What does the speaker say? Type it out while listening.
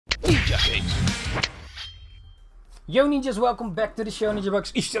Kees. Yo ninjas, welcome back to the show,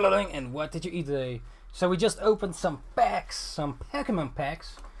 NINJABOX, Ishhh, and what did you eat today? So we just opened some packs, some Pokemon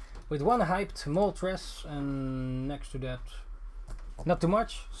packs, with one hyped Moltres, and next to that, not too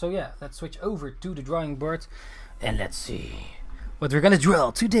much. So yeah, let's switch over to the drawing board, and let's see what we're gonna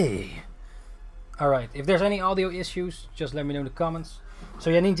draw today. Alright, if there's any audio issues, just let me know in the comments. So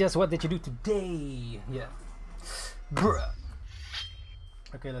yeah ninjas, what did you do today? Yeah. Bruh.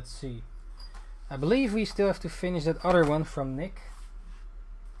 Okay, let's see. I believe we still have to finish that other one from Nick.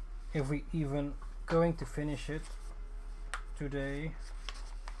 If we even going to finish it today.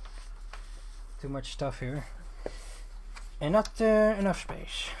 Too much stuff here. And not enough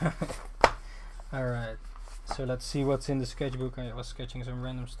space. Alright, so let's see what's in the sketchbook. I was sketching some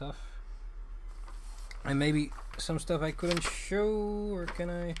random stuff. And maybe some stuff I couldn't show, or can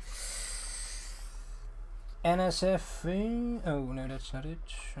I? NSF. Oh no, that's not it.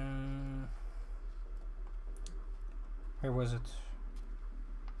 Where was it?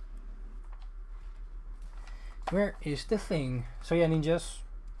 Where is the thing? So yeah, ninjas.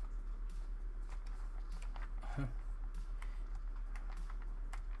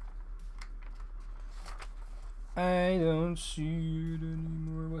 I don't see it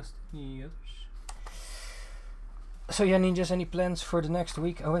anymore. What's the others? So yeah, ninjas, any plans for the next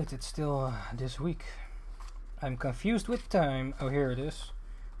week? Oh wait, it's still this week. I'm confused with time. Oh, here it is.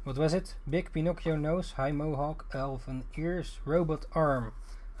 What was it? Big Pinocchio nose, high mohawk, elven ears, robot arm.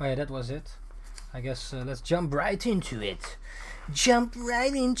 Oh yeah, that was it. I guess let's jump right into it. Jump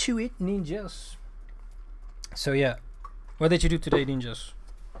right into it, ninjas. So yeah, what did you do today, ninjas?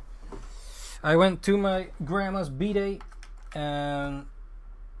 I went to my grandma's b-day and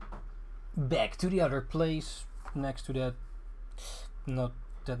back to the other place. Next to that, not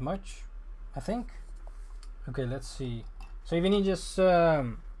that much, I think. Okay, let's see. So if you need just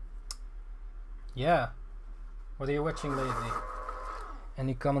yeah, what are you watching lately?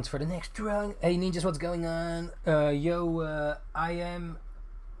 Any comments for the next drawing? Hey ninjas, what's going on? Yo, I am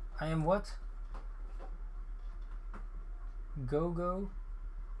what? Go.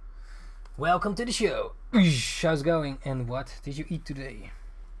 Welcome to the show. How's it going? And what did you eat today?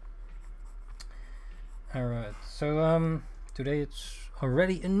 Alright, so today it's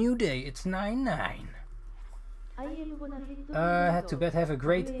already a new day. It's 9/9. Head to bed, have a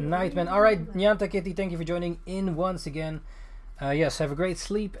great night, man. Alright, Nyanta Kitty, thank you for joining in once again. Yes, have a great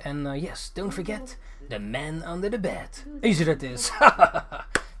sleep, and yes, don't forget the man under the bed. Easy that is.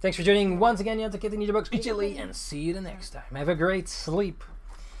 Thanks for joining once again, Nyanta Kitty, NINJABOX, and see you the next time. Have a great sleep.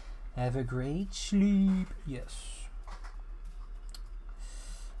 Have a great sleep. Yes.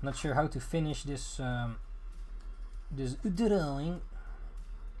 Not sure how to finish this this drawing.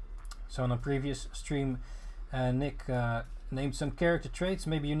 So on a previous stream, Nick named some character traits.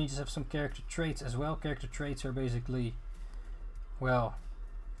 Maybe you need to have some character traits as well. Character traits are basically, well,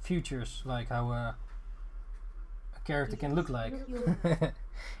 features, like how a character can look like.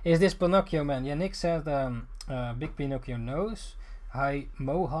 Is this Pinocchio, man? Yeah, Nick said big Pinocchio nose, high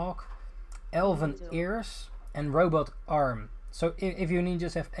mohawk, elven ears, and robot arm. So if you need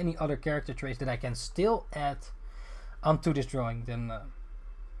just have any other character traits that I can still add onto this drawing, then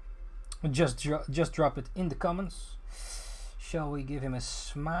just drop it in the comments. Shall we give him a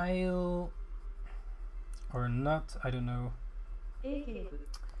smile or not? I don't know. A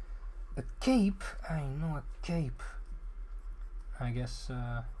cape? I know a cape. I guess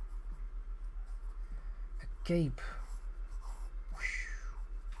a cape.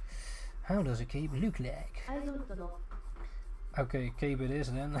 How does a cape look like? I don't know. Okay, cape it is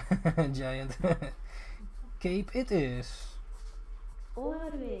then. Giant. Cape it is.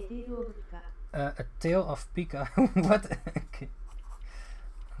 A tail of Pika. What? Okay.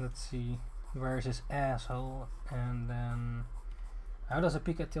 Let's see. Where is his asshole? And then, how does a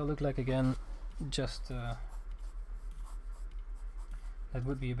Pika tail look like again? Just that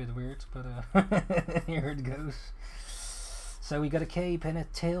would be a bit weird, but here it goes. So we got a cape and a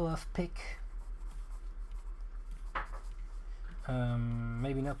tail of Pik.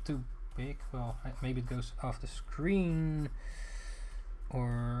 Maybe not too big. Well, maybe it goes off the screen.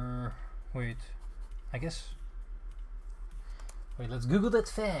 Or wait, I guess. Wait, let's Google that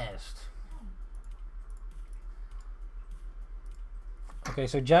fast. Okay,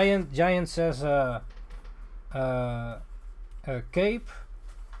 so Giant says a cape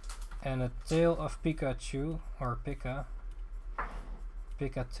and a tail of Pikachu, or Pika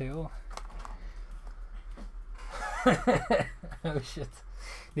tail. Oh shit,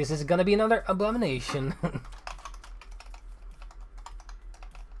 this is gonna be another abomination.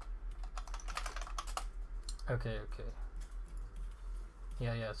 Okay.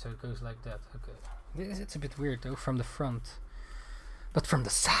 Yeah, so it goes like that. Okay. It's a bit weird though from the front. But from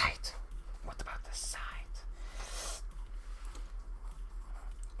the side. What about the side?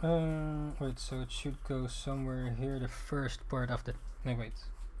 Wait, so it should go somewhere here, the first part of the... No, wait.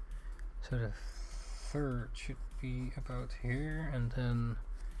 So the third should be about here, and then...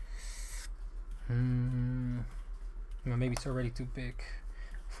 well, maybe it's already too big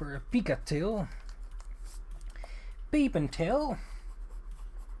for a Pikachu. Peep and tail.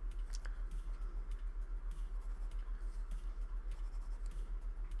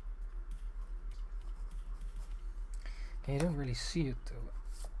 Okay, I don't really see it though.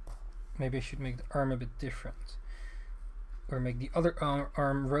 Maybe I should make the arm a bit different. Or make the other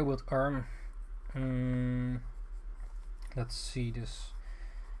arm robot arm. Let's see this.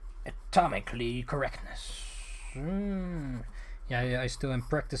 Atomically correctness. Yeah, I still am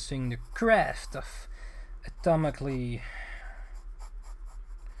practicing the craft of atomically,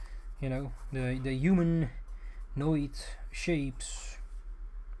 you know, the humanoid shapes.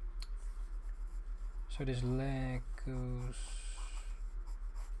 So this leg goes...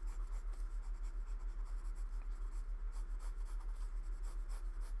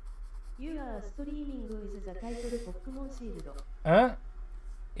 You are streaming with the title Pokemon Shield. Huh?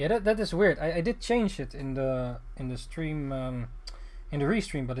 Yeah, that is weird. I did change it in the stream, in the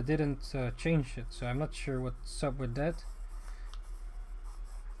restream, but it didn't change it. So I'm not sure what's up with that.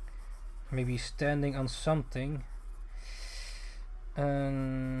 Maybe standing on something.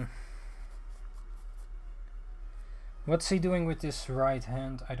 What's he doing with this right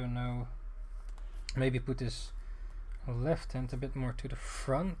hand? I don't know. Maybe put this left hand a bit more to the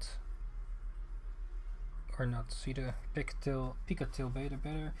front. Or not. See the Pikachu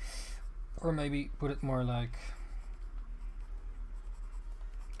better. Or maybe put it more like...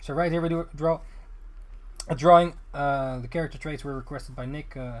 So right here we do draw a drawing. The character traits were requested by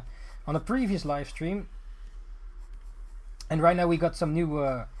Nick on a previous live stream. And right now we got some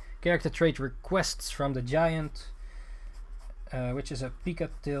new character trait requests from the giant. Which is a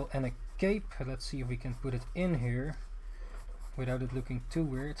Pikachu and a cape. Let's see if we can put it in here without it looking too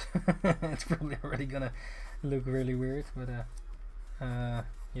weird. It's probably already gonna look really weird, but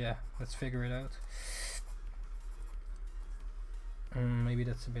yeah, let's figure it out. Maybe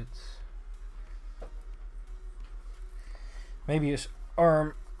that's a bit... Maybe his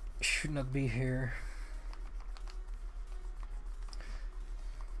arm should not be here.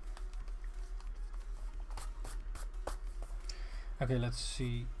 Okay, let's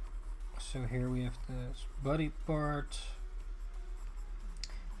see. So here we have this body part.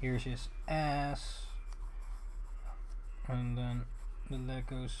 Here's his ass. And then the leg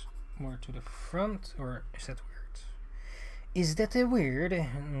goes more to the front. Or is that weird? Is that a weird?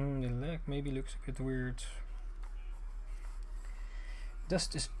 The leg maybe looks a bit weird. Does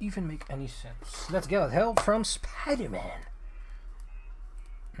this even make any sense? Let's get help from Spider-Man.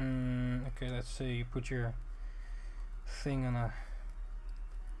 Okay, let's say you put your thing on a...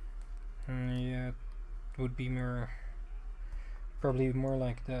 yeah, it would be more... Probably more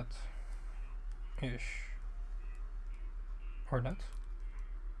like that. Ish. Or not.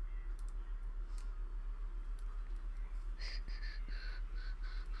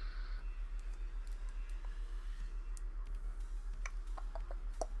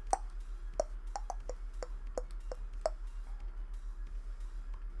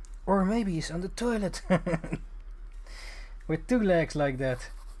 Or maybe he's on the toilet with two legs like that.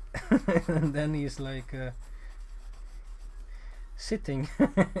 And then he's like sitting.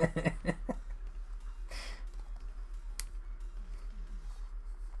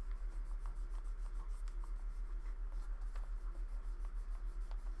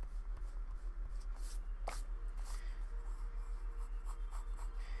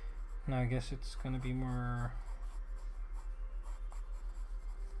 Now I guess it's gonna be more...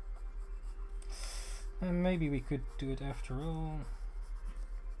 And maybe we could do it after all.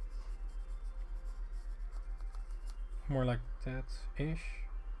 More like that-ish.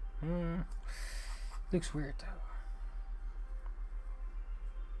 Looks weird though.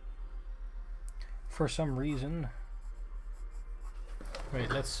 For some reason.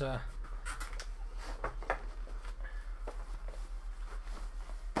 Wait, let's yeah,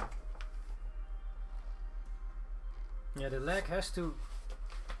 the leg has to...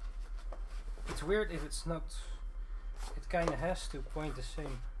 It's weird if it's not... It kinda has to point the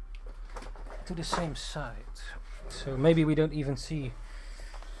same... to the same side. So maybe we don't even see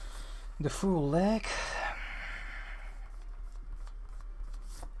the full leg.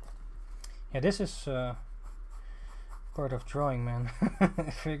 Yeah, this is part of drawing, man.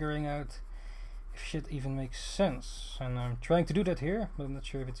 Figuring out shit even makes sense. And I'm trying to do that here, but I'm not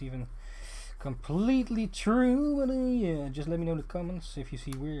sure if it's even completely true. But yeah, just let me know in the comments if you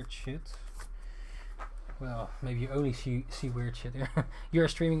see weird shit. Well, maybe you only see weird shit. You're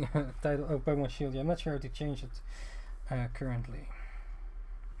streaming title of Pokemon Shield. Yeah, I'm not sure how to change it currently.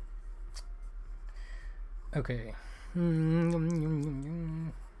 Okay.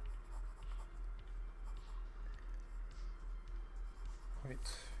 Wait.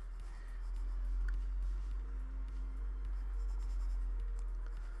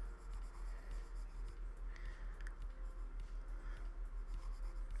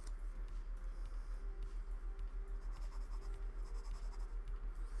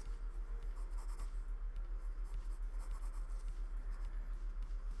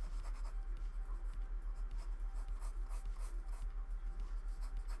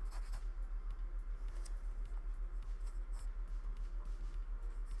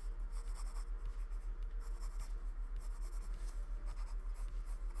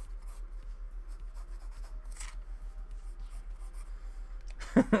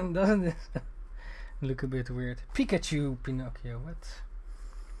 Doesn't this look a bit weird? Pikachu, Pinocchio, what?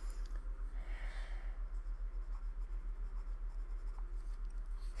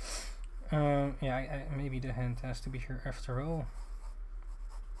 Yeah, maybe the hand has to be here after all.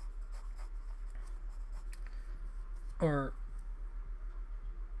 Or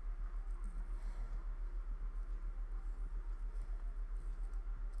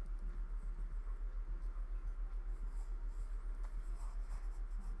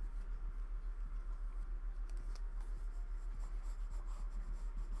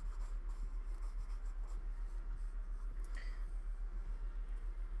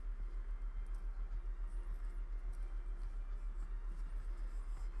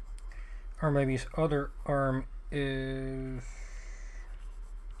maybe his other arm is...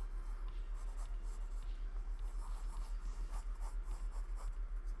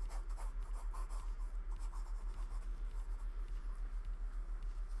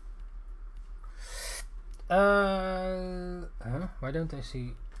 Why don't I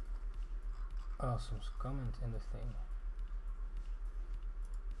see Awesome's comment in the thing?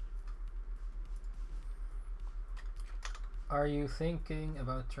 Are you thinking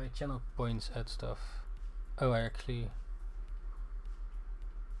about try channel points at stuff? Oh, I actually...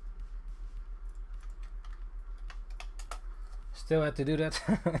 still had to do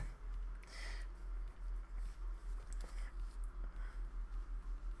that.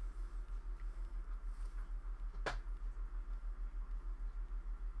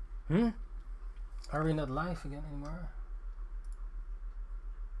 Are we not live again anymore?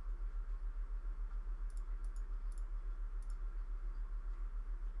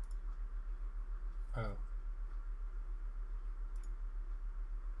 Oh.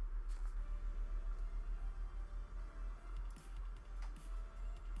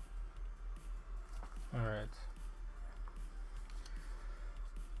 All right.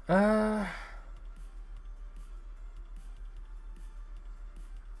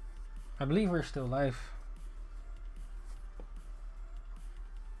 I believe we're still live.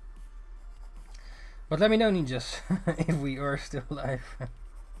 But let me know, ninjas, if we are still live.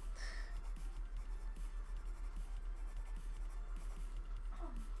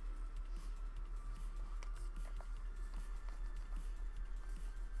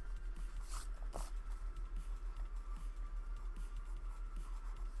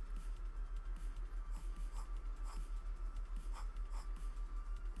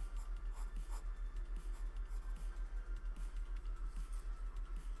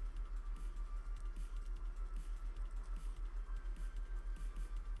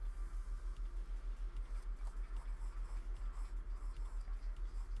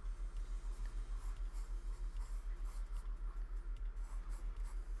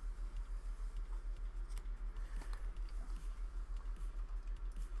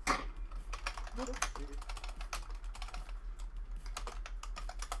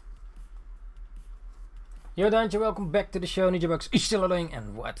 Yo Daantje, welcome back to the show. NINJABOX is still loading.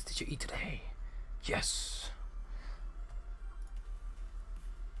 And what did you eat today? Yes.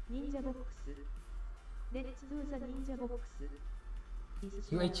 NINJABOX. Let's do the NINJABOX.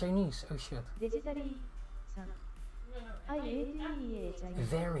 You ate Chinese? Oh shit. Vegetarian. I ate Chinese.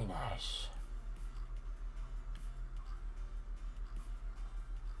 Very nice.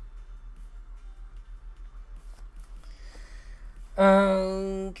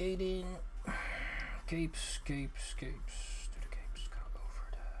 Okay then. Capes. Do the capes go over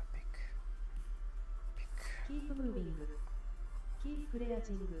the pick? Keep moving. Keep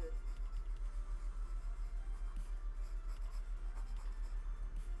creating.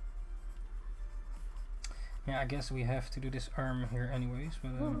 Yeah, I guess we have to do this arm here anyways,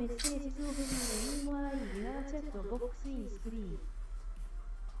 but No messages of me anymore in your chat box in screen.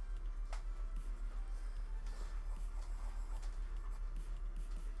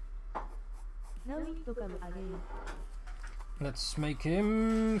 Now it come again. let's make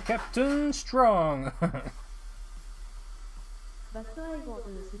him Captain Strong. But I go to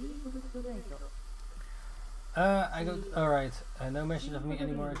sleep good night. I go. Alright, no mention of me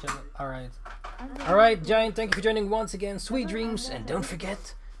anymore. Alright. Alright, Giant, thank you for joining once again. Sweet dreams, and don't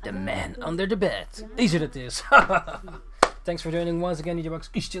forget the man under the bed. Easy that is. Thanks for joining once again,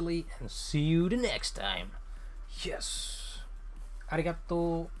 NINJABOX Ishhh, and see you the next time. Yes.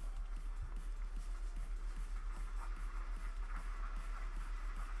 Arigato.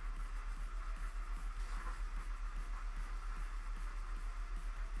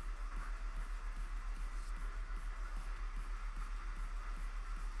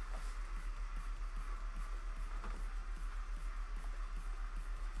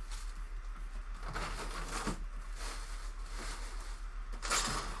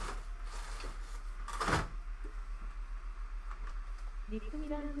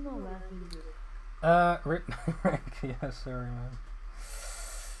 Rip rank, yeah, sorry man.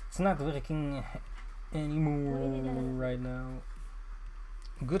 It's not working anymore right now.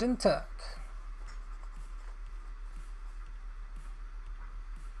 Guten Tag.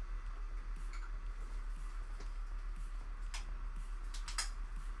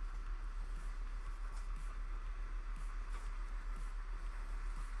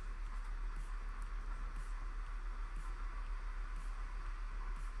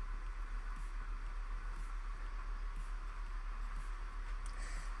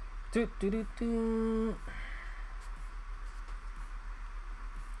 Do do do do.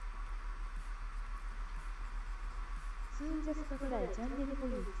 Soon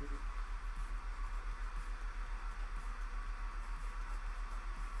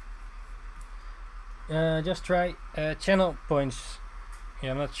just try channel points. Just try channel points.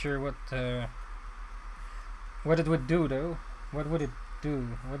 Yeah, I'm not sure what it would do though. What would it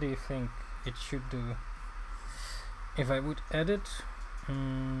do? What do you think it should do? If I would edit. Keep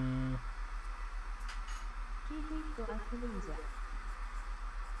it at ninja.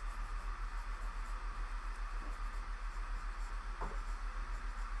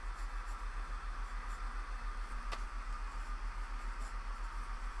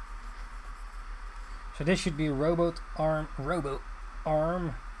 So this should be robo arm,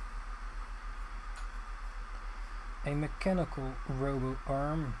 a mechanical robo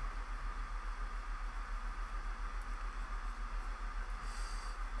arm.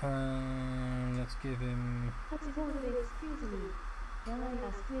 Let's give him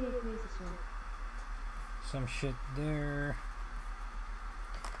some shit there.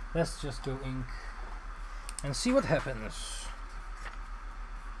 Let's just go ink and see what happens.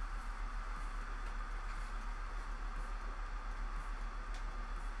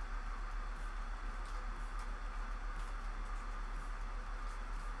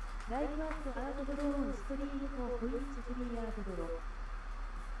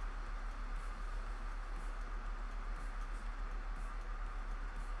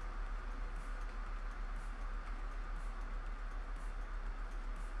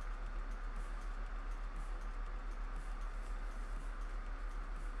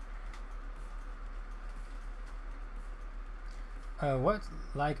 What?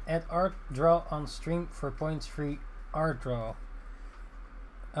 Like add art draw on stream for points free art draw.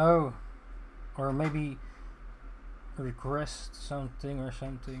 Oh, or maybe request something or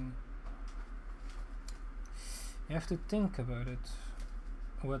something. You have to think about it.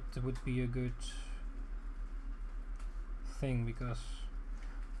 What would be a good thing, because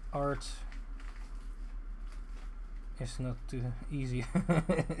art is not too easy.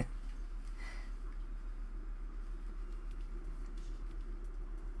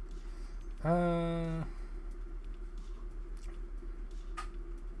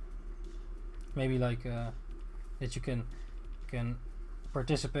 Maybe like that you can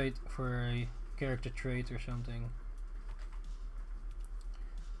participate for a character trait or something.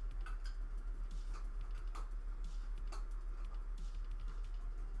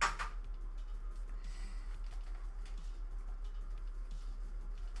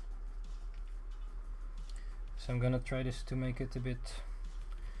 So I'm gonna try this to make it a bit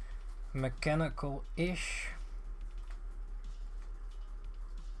mechanical-ish.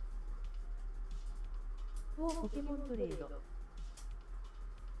 Let's make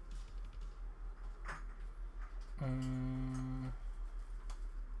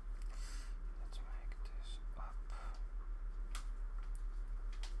this up.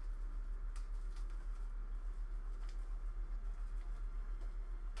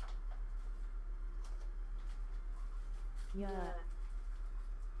 Yeah.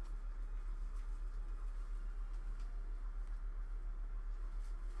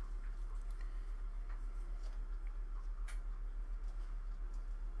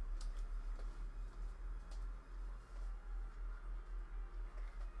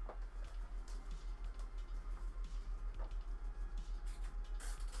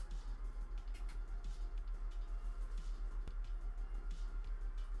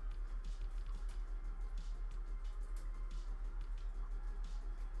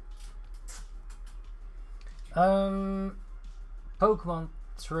 Pokemon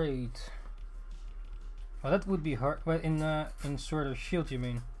trade. Well, that would be hard. Well, in Sword or Shield, you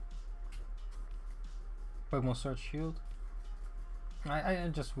mean? Pokemon Sword Shield. I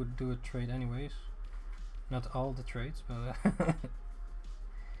just would do a trade anyways. Not all the trades, but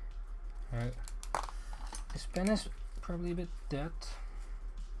alright. This pen is probably a bit dead.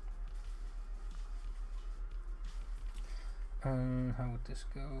 How would this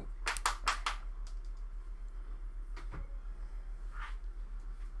go?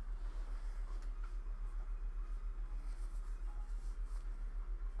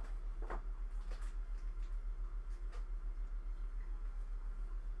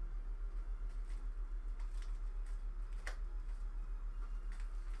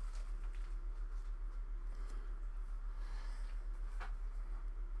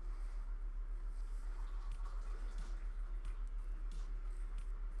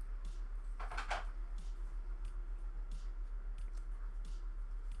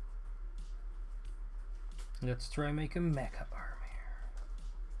 Let's try make a mecha arm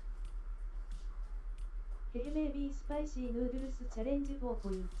here. Maybe spicy noodles challenge 4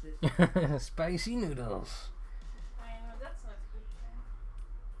 points. Spicy noodles. I know that's not good.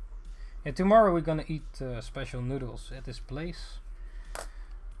 Yeah, tomorrow we're gonna eat special noodles at this place.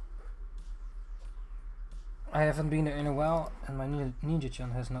 I haven't been there in a while, and my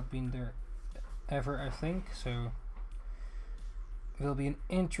Ninjachan has not been there ever, I think. So it will be an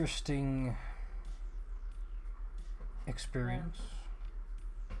interesting experience.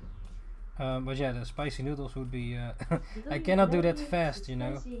 But yeah, the spicy noodles would be I cannot do that fast, you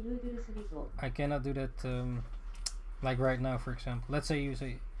know. I cannot do that like right now, for example. Let's say you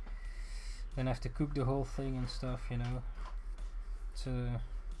say then I have to cook the whole thing and stuff, you know. It's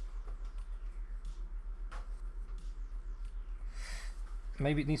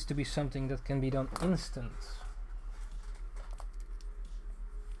maybe it needs to be something that can be done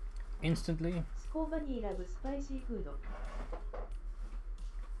instantly. Bunny loves spicy food.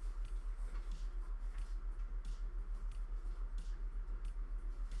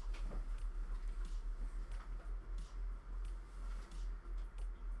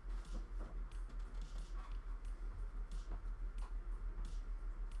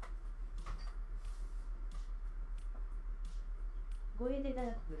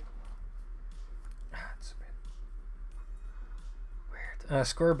 It's a bit weird.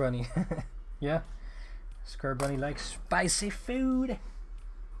 Score Bunny. Yeah. Score Bunny likes spicy food.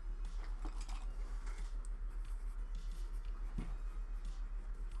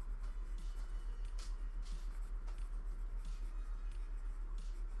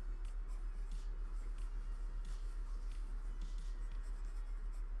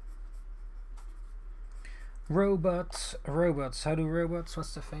 Robots. How do robots?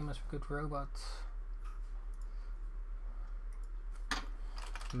 What's the famous good robot?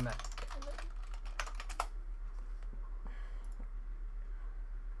 Mac.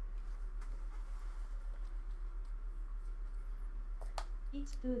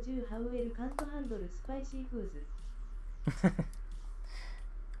 It's to do how well can't handle spicy foods.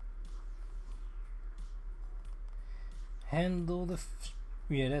 Handle the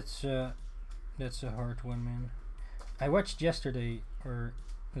yeah, that's a hard one, man. I watched yesterday or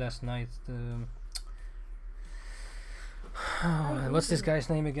last night the what's this guy's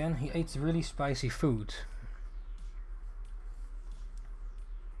name again? He ate really spicy food.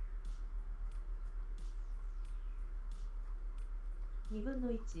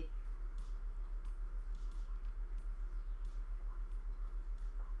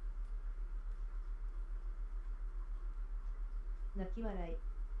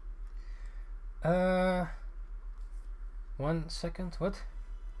 One second, what?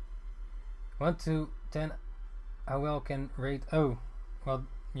 1 to 10, how well can rate? Oh, well,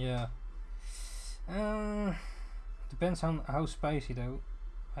 yeah. Depends on how spicy though.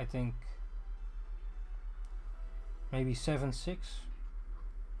 I think maybe 7, 6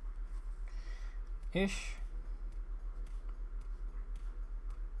 ish.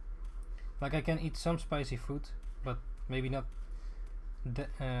 Like I can eat some spicy food, but maybe not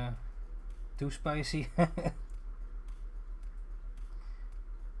too spicy.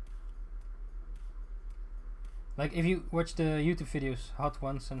 Like if you watch the YouTube videos, hot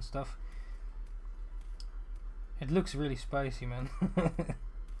ones and stuff, it looks really spicy, man.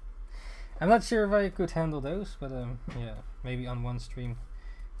 I'm not sure if I could handle those, but yeah, maybe on one stream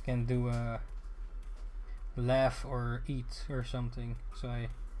can do a laugh or eat or something. So I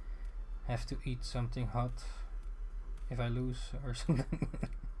have to eat something hot if I lose or something.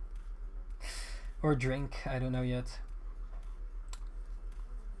 Or drink, I don't know yet.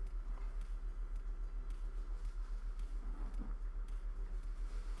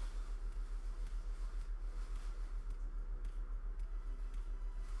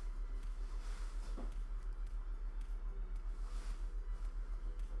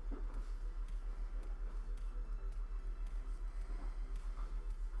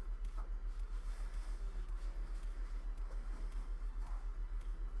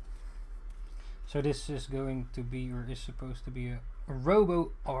 So this is going to be, or is supposed to be, a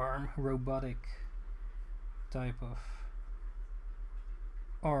robo arm, robotic type of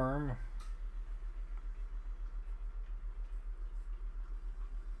arm.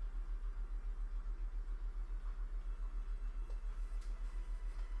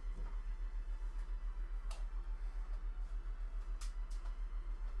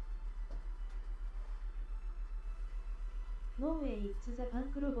 No way, it's the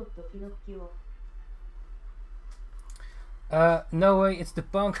punk robot Pinocchio. No way, it's the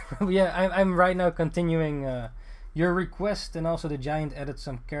punk. Yeah, I'm right now continuing your request, and also the giant added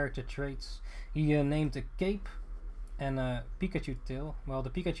some character traits. He named a cape and a Pikachu tail. Well, the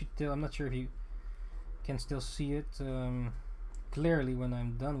Pikachu tail, I'm not sure if you can still see it clearly when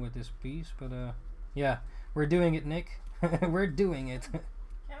I'm done with this piece, but yeah, we're doing it, Nick. We're doing it. Can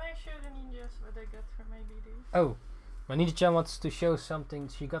I show the ninjas what I got for my B-Day? Oh, my Ninja-chan wants to show something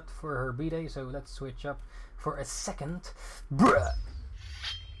she got for her B-Day, so let's switch up for a second. Bruh.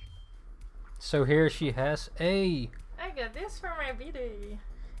 So here she has a I got this for my B-Day.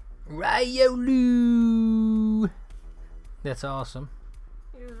 Riolu. That's awesome.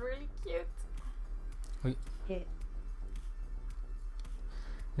 He's really cute. Hey,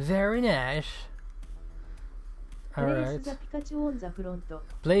 Very nice. place Alright. the Pikachu on the front.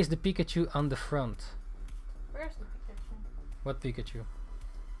 Place the Pikachu on the front. Where's the Pikachu? What Pikachu?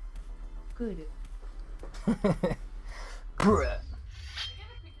 Cool. Bruh. I got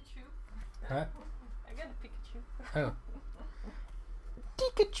a Pikachu. Huh? I got a Pikachu. Oh.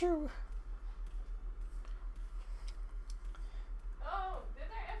 Pikachu. Oh, did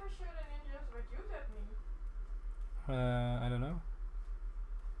I ever show the ninjas what you got me? I don't know.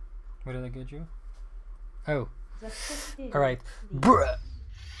 What did I get you? Oh. Alright. Alright. Bruh.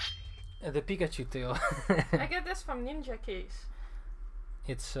 The Pikachu tail. I got this from Ninjakees.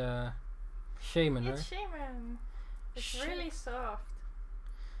 It's Shaman, right? It's Shaman. It's really soft.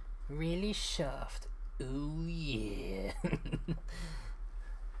 Really soft. Oh yeah. We got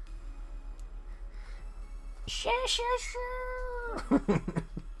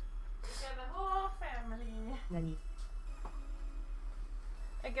the whole family. Nani?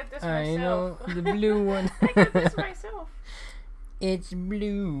 I got this I know, myself. the blue one. I got this myself. It's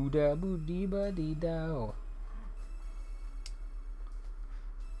blue, da boo dee ba dee dow.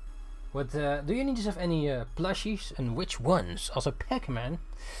 What do you need to have any plushies, and which ones? Also Pac-Man.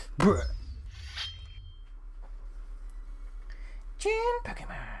 Bruh. Chin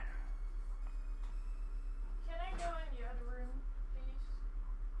Pac-Man. Can I go in the other room,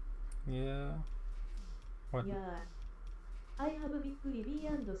 please? Yeah. What? Yeah. I have a big Libby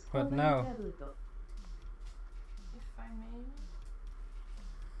and What now? If I may.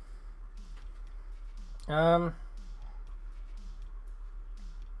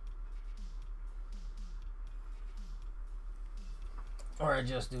 Or I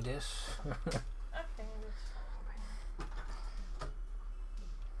just do this. Okay, that's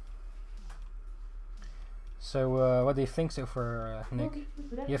So what do you think so far, Nick?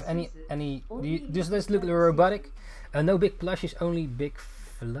 You You have any do you, does this look robotic? No big plushies, only big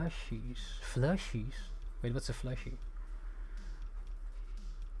flushies. Flushies? Wait, what's a flushie?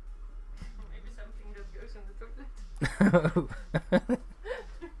 maybe something that goes in the toilet.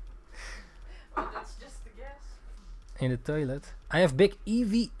 Well, that's just a guess. In the toilet. I have big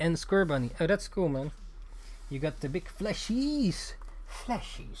Eevee and Square Bunny. Oh, that's cool, man. You got the big flashies.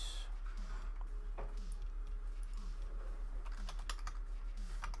 Flashies.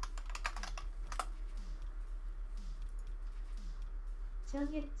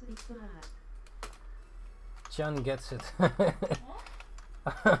 Chan gets it.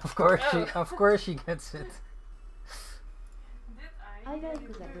 Of course she gets it. Did I? I like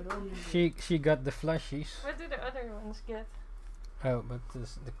the drawing. She got the flashies. What do the other ones get? Oh, but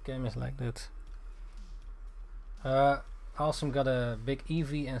the game is like that. Awesome got a big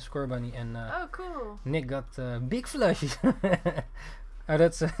Eevee and Score Bunny, and Oh, cool. Nick got big Flushy. Oh,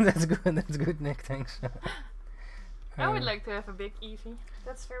 that's good. That's good, Nick. Thanks. I would like to have a big Eevee.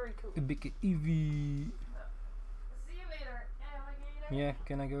 That's very cool. A big Eevee. See you later. Yeah,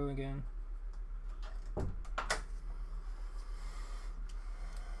 can I go again?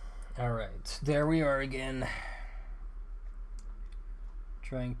 Alright, there we are again.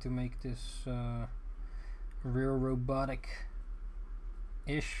 Trying to make this real robotic-ish.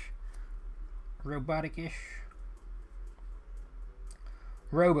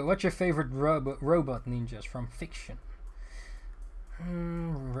 Robot. What's your favorite robot ninjas from fiction?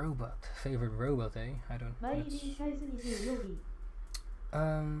 Robot. Favorite robot, eh? I don't know.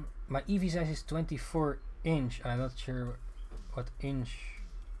 My EV size is 24 inch. I'm not sure what inch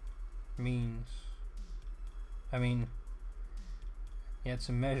means. I mean, yeah, it's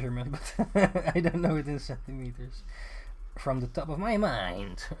a measurement, but I don't know it in centimeters from the top of my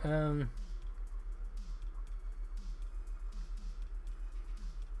mind.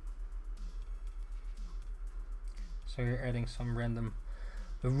 So you're adding some random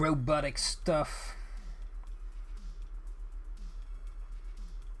robotic stuff.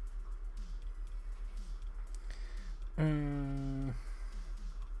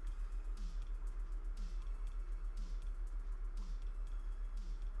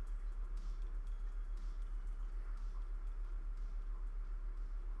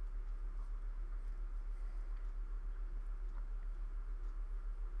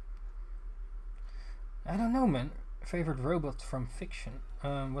 I don't know, man. Favorite robot from fiction.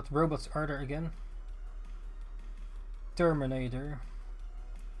 What robots are there again? Terminator.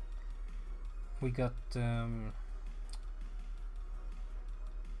 We got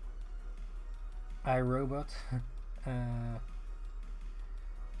iRobot.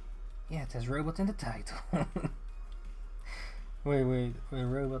 Yeah, it has robot in the title. wait,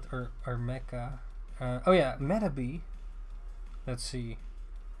 robot or mecha? Oh yeah, Metabee. Let's see.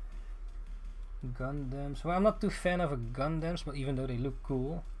 Gundams. Well, I'm not too fan of Gundams, but even though they look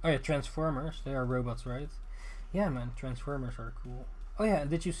cool. Oh yeah, Transformers. They are robots, right? Yeah, man, Transformers are cool. Oh yeah,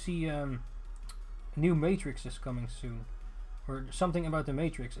 did you see new Matrix is coming soon? Or something about the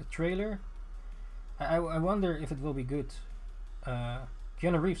Matrix. A trailer? I wonder if it will be good.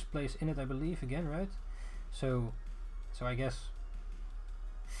 Keanu Reeves plays in it, I believe, again, right? So I guess...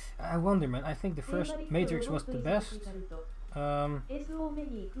 I wonder, man. I think the first Matrix was the best.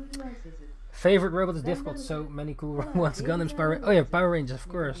 Favorite robot is difficult, so many cool ones. Gundams, Power Rangers. Oh yeah, Power Rangers, of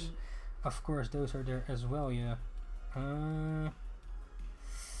course. Of course, those are there as well, yeah.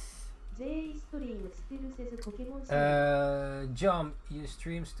 John, your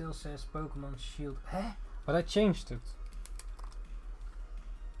stream still says Pokemon Shield. Huh? But I changed it.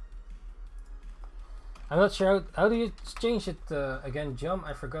 I'm not sure how do you change it again, John?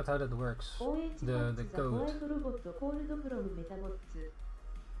 I forgot how that works. The code.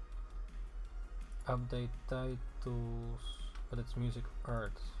 Update titles, but it's music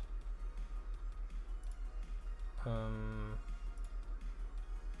art. Huh?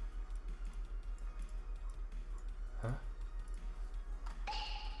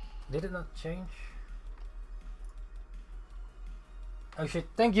 Did it not change? Oh shit,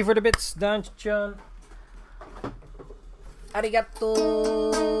 thank you for the bits, Daantjechan.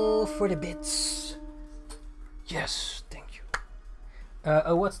 Arigato for the bits. Yes, thank you.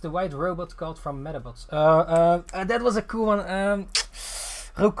 Oh, what's the white robot called from Metabots? That was a cool one.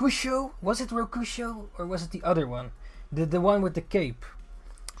 Rokusho? Was it Rokusho? Or was it the other one? The one with the cape?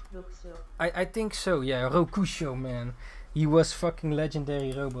 I think so, yeah. Rokusho, man. He was fucking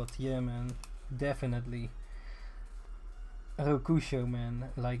legendary robot. Yeah, man. Definitely. Rokusho,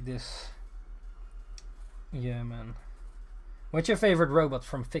 man. Like this. Yeah, man. What's your favorite robot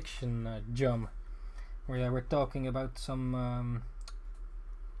from fiction, Jum? We're talking about some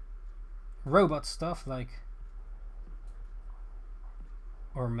robot stuff, like...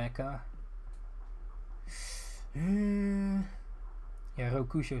 Or mecha. Yeah,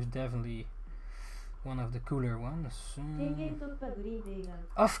 Rokusho is definitely one of the cooler ones.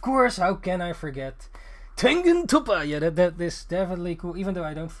 Of course, how can I forget? Tengen Toppa! Yeah, that is definitely cool, even though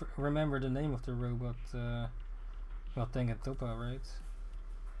I don't remember the name of the robot. Well, Tengen Toppa, right?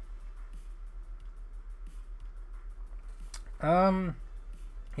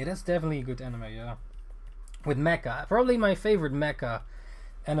 Yeah, that's definitely a good anime, yeah. With mecha. Probably my favorite mecha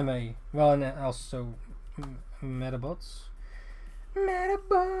anime. Well, and also Metabots.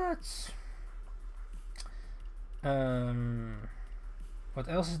 Metabots! What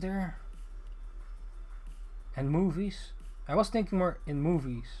else is there? And movies. I was thinking more in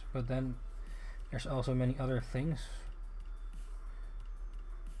movies, but then There's also many other things.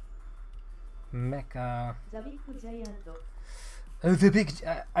 Mecha. The Big Giant. Oh, the big.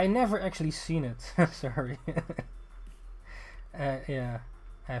 I never actually seen it. Sorry. Yeah,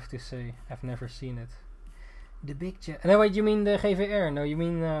 I have to say I've never seen it. The big. No, wait. You mean the GVR? No, you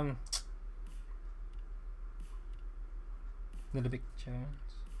mean no, the big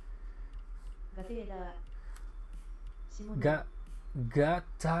giants.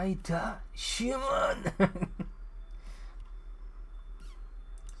 Gataida Shimon.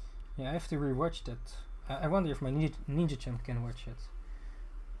 Yeah, I have to rewatch that. I wonder if my Ninjachan can watch it.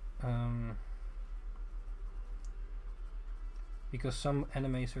 Because some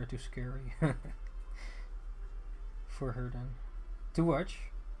animes are too scary for her then to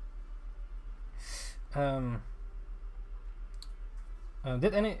watch.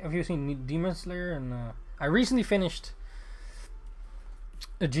 Did any of you seen Demon Slayer? And I recently finished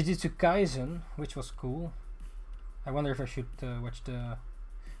Jujutsu Kaisen, which was cool. I wonder if I should watch the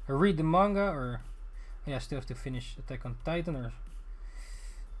or read the manga, or yeah, I still have to finish Attack on Titan or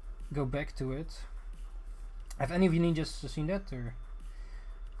go back to it. Have any of you ninjas seen that, or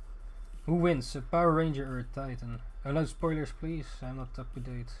who wins, a Power Ranger or a Titan? Oh, no spoilers, please. I'm not up to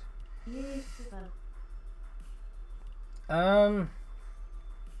date.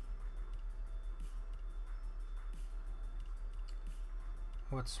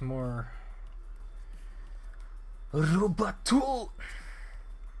 What's more? Robotool.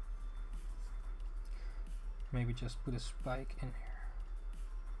 Maybe just put a spike in here.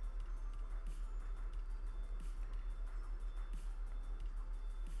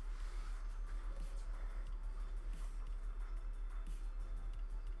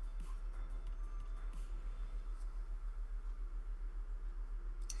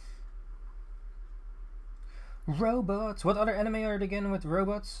 Robots. What other anime are it again with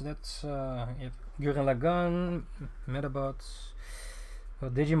robots? That's Gurren Lagann, Metabots. Well,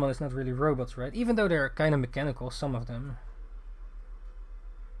 Digimon is not really robots, right? Even though they're kind of mechanical, some of them.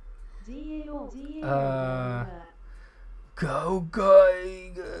 Go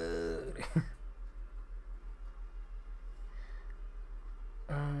Geiger.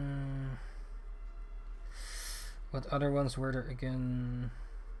 What other ones were there again?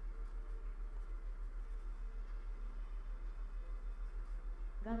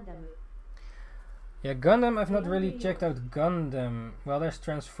 Gundam. Yeah, Gundam, I've not really checked out Gundam. Well, there's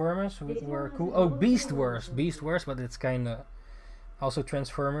Transformers, which were cool. Oh, Beast Wars, but it's kind of also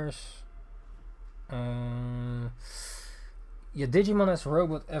Transformers. Yeah, Digimon has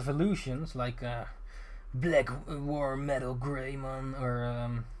robot evolutions, like Black War Metal Greymon,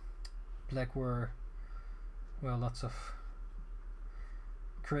 or Black War, well, lots of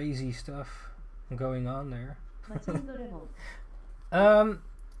crazy stuff going on there.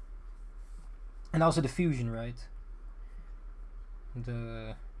 And also the fusion, right? With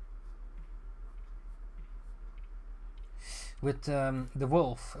the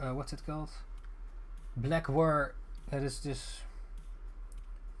wolf, what's it called? Black War. That is this.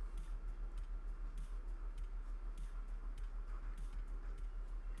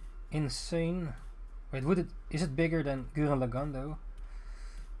 Insane. Wait, is it bigger than Gurren Lagann though?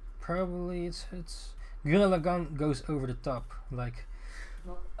 Probably it's Gurren Lagann goes over the top, like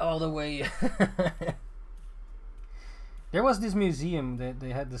all the way. There was this museum that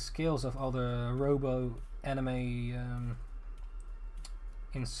they had the scales of all the robo anime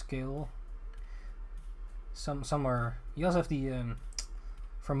in scale. Some are. You also have the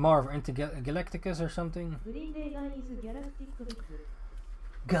from Marvel Galacticus or something.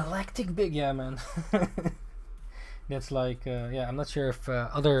 Galactic Big, yeah, man. That's like yeah. I'm not sure if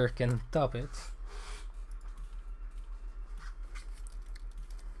other can top it.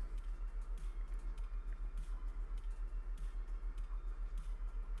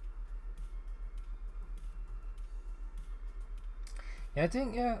 Yeah, I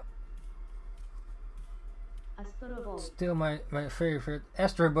think still my favorite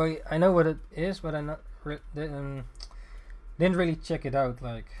Astro Boy. I know what it is, but I didn't really check it out.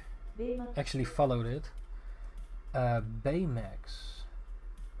 Like actually followed it. Baymax.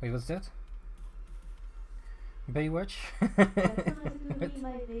 Wait, what's that? Baywatch.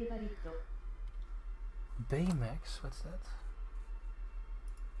 Baymax. What's that?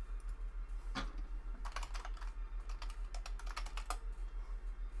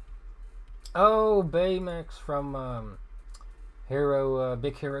 Oh, Baymax from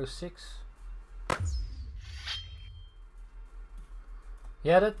Big Hero 6.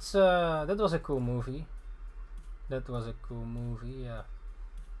 Yeah, that's that was a cool movie. That was a cool movie, yeah.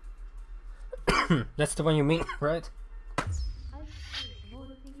 That's the one you mean, right?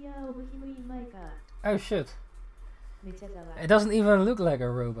 Oh shit. めちゃざわ It doesn't even look like a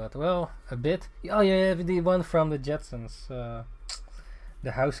robot. Well, a bit. Oh, you have the one from the Jetsons.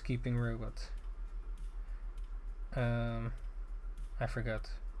 The housekeeping robot. I forgot.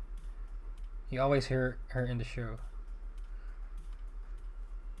 You always hear her in the show.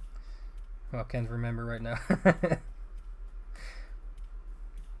 Well, can't remember right now.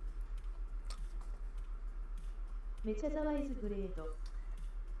 めちゃざわ is great.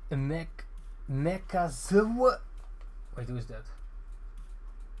 Mekazawa. Wait, who is that?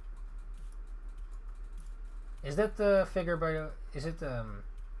 Is that the figure by the... Is it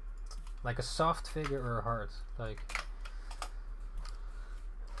like a soft figure or a hard? Like...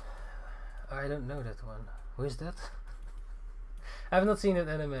 I don't know that one. Who is that? I have not seen that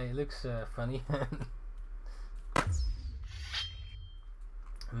anime. It looks funny.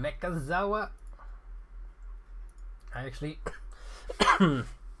 Mekazawa. I actually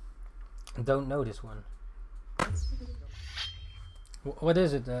don't know this one. What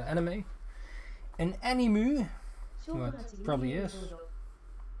is it? Anime? An anime? What probably is.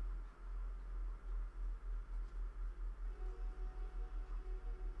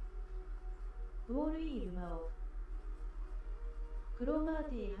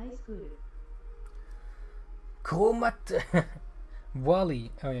 Chromat.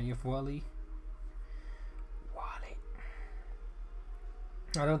 Wally. Oh yeah, you have Wally. Wally.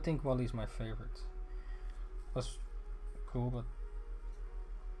 I don't think Wally's my favorite. Was cool, but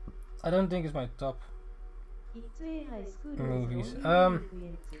I don't think it's my top movies.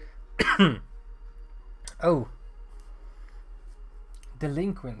 Oh,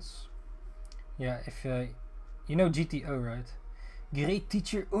 Delinquents. Yeah, if you know GTO, right? Great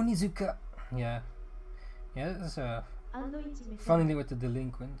Teacher Onizuka. Yeah, that's funny with the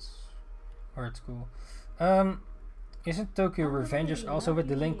Delinquents. Or it's cool. Isn't Tokyo Revengers also with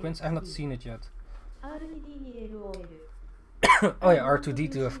Delinquents? I've not seen it yet. Oh yeah,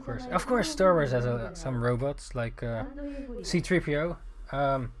 R2D2 of course. Of course, Star Wars has some robots like C-3PO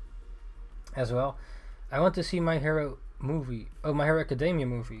as well. I want to see My Hero movie. Oh, My Hero Academia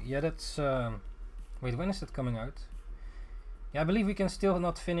movie. Yeah, that's... wait, when is it coming out? Yeah, I believe we can still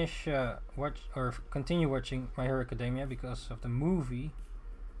not finish watch or continue watching My Hero Academia because of the movie.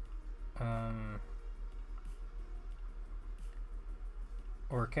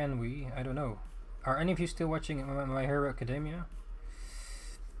 Or can we? I don't know. Are any of you still watching My Hero Academia?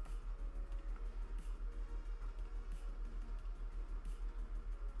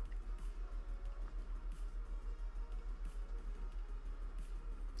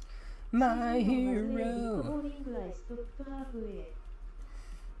 My hero.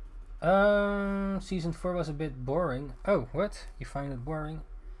 Season 4 was a bit boring. Oh, what? You find it boring?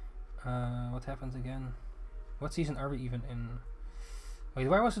 What happened again? What season are we even in? Wait,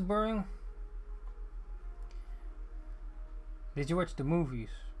 why was it boring? Did you watch the movies?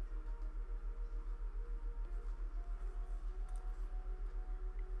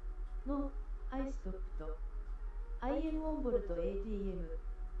 No, I stopped. I am on board ATM.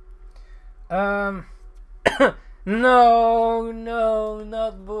 No,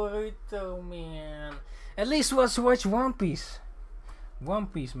 not Boruto, man. At least watch One Piece. One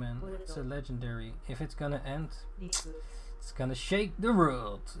Piece, man. It's a legendary. If it's gonna end, it's gonna shake the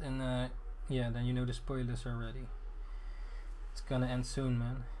world. And yeah, then you know the spoilers already. It's gonna end soon,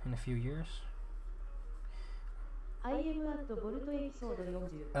 man. In a few years. I am at the Boruto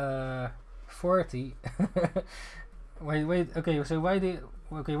episode 40. wait. Okay, so why did?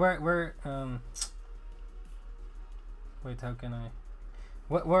 Okay, where? Wait, how can I?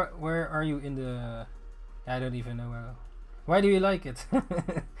 Where are you in the? I don't even know. Why do you like it?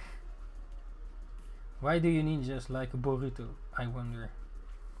 Why do you ninjas like Boruto? I wonder.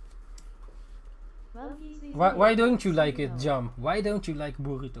 Why don't you like it, Jump? Why don't you like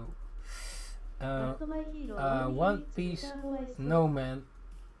Boruto? One Piece? No, man.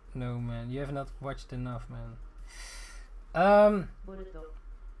 No, man. You have not watched enough, man.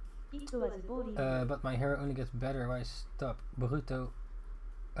 But My Hero only gets better. Why stop? Boruto.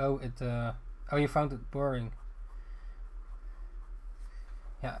 Oh, it. Oh, you found it boring.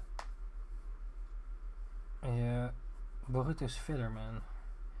 Yeah. Yeah. Boruto's filler, man.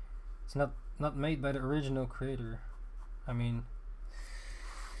 It's not made by the original creator. I mean,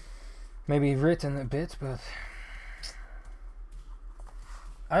 maybe written a bit, but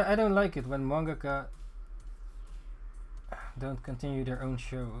I don't like it when mangaka don't continue their own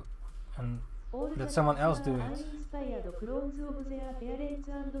show and let someone else do it.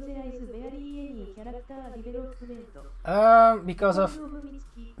 Because of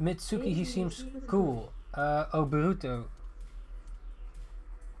Mitsuki, he seems cool. Oh, Boruto.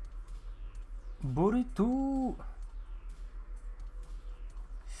 Boruto.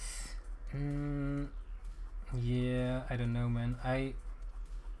 Yeah, I don't know, man.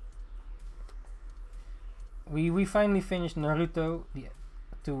 We finally finished Naruto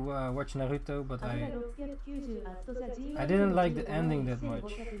to watch Naruto, but I didn't like the ending that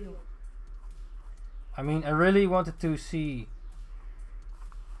much. I mean, I really wanted to see.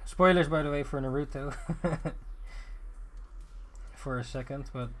 Spoilers, by the way, for Naruto. For a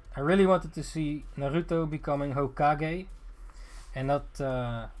second, but I really wanted to see Naruto becoming Hokage, and not.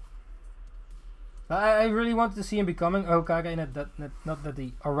 I really wanted to see him becoming Hokage, and not that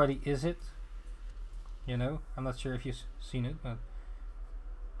he already is it. You know, I'm not sure if you've seen it, but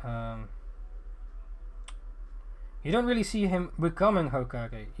you don't really see him becoming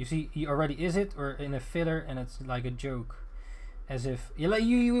Hokage. You see, he already is it, or in a filler, and it's like a joke, as if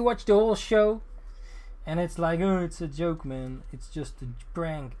you watch the whole show. And it's like, oh, it's a joke, man. It's just a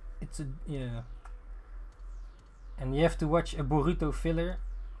prank. Yeah. And you have to watch a Boruto filler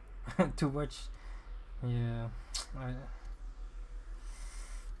to watch. Yeah.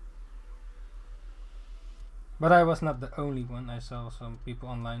 But I was not the only one. I saw some people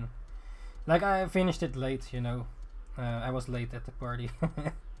online. Like, I finished it late, you know. I was late at the party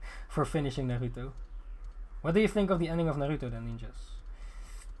for finishing Naruto. What do you think of the ending of Naruto then, ninjas?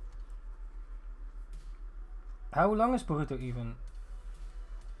 How long is Boruto even?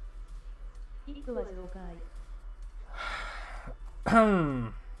 It was okay.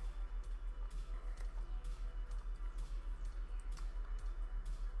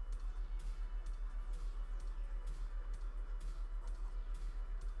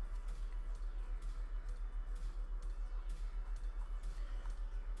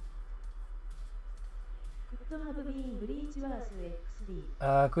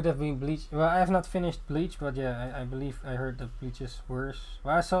 Could have been Bleach. Well, I have not finished Bleach, but yeah, I believe I heard that Bleach is worse.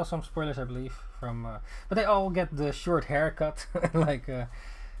 Well, I saw some spoilers, I believe, from. But they all get the short haircut, like, what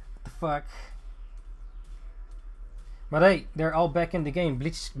the fuck. But hey, they're all back in the game.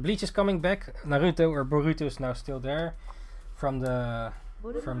 Bleach is coming back. Naruto or Boruto is now still there, from the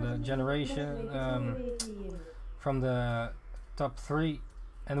generation, from the top 3,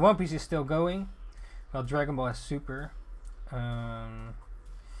 and One Piece is still going. Well, Dragon Ball has Super.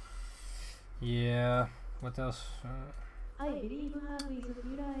 Yeah. What else?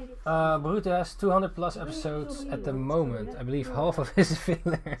 Boruto has 200 plus episodes at the moment. I believe half of his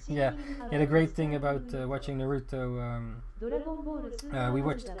filler. Yeah. Yeah. The great thing about watching Naruto, we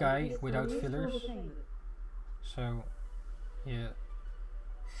watched Kai without fillers. So, yeah.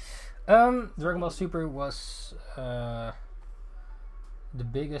 Dragon Ball Super was the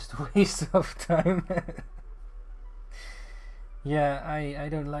biggest waste of time. Yeah, I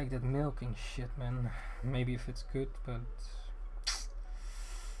don't like that milking shit, man. Maybe if it's good, but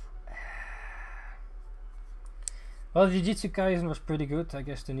well, Jujutsu Kaisen was pretty good. I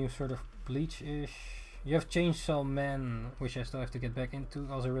guess the new sort of Bleach-ish. You have Chainsaw Man, which I still have to get back into.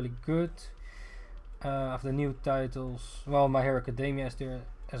 Also really good. Of the new titles, well, My Hero Academia is there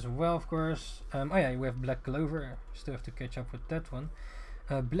as well, of course. Oh yeah, we have Black Clover. Still have to catch up with that one.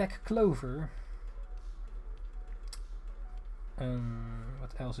 Black Clover.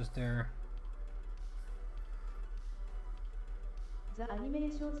 What else is there? The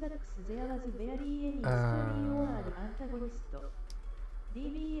animation sucks. There was barely any story or antagonist.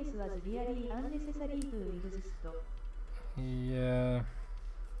 DBS was really unnecessary to exist. Yeah.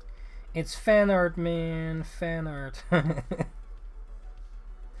 It's fan art, man. Fan art.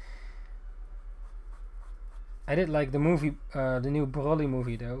 I did like the movie, the new Broly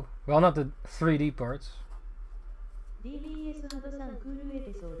movie though. Well, not the 3D parts. DBS had some cool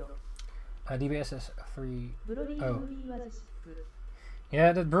episode. DBS has 3. Broly movie was sick.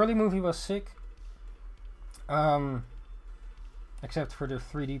 Yeah, that Broly movie was sick. Except for the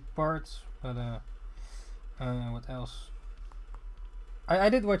 3D parts. But what else? I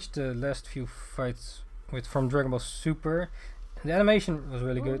did watch the last few fights from Dragon Ball Super. The animation was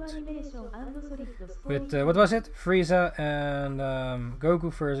really good. With what was it? Frieza and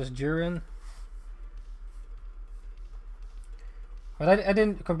Goku versus Jiren. But I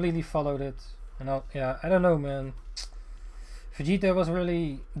didn't completely follow it. And yeah, I don't know, man. Vegeta was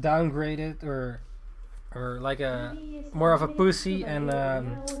really downgraded, or like a more of a pussy, and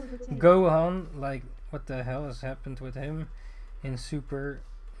Gohan, like, what the hell has happened with him in Super?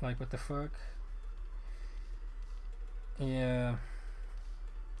 Like, what the fuck? Yeah.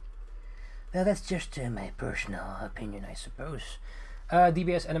 Well, that's just my personal opinion, I suppose.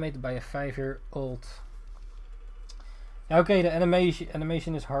 DBS animated by a 5-year-old. Okay, the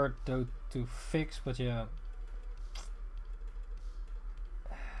animation is hard though to fix, but yeah.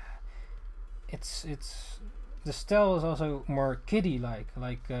 it's the style is also more kiddie-like,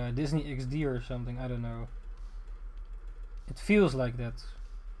 like Disney XD or something. I don't know. It feels like that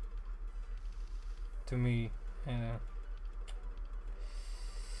to me.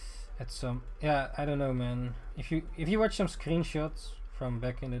 At some, yeah, I don't know, man. If you watch some screenshots from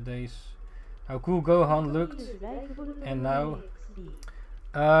back in the days, how cool Gohan looked, and now,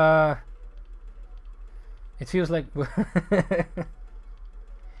 it feels like.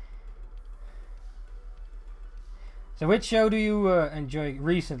 So which show do you enjoy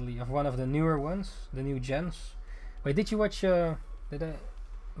recently, of one of the newer ones, the new gens? Wait, did you watch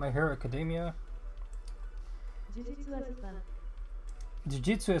My Hero Academia?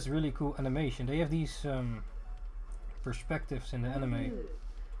 Jujutsu has really cool animation. They have these perspectives in the anime.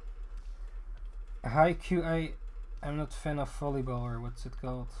 Haikyuu, I'm not a fan of volleyball, or what's it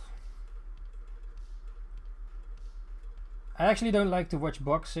called? I actually don't like to watch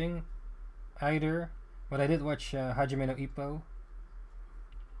boxing either. But I did watch Hajime no Ippo,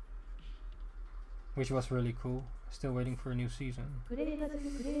 which was really cool. Still waiting for a new season.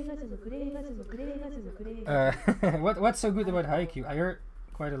 What's so good about Haikyuu? I heard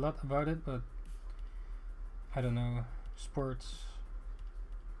quite a lot about it, but I don't know. Sports.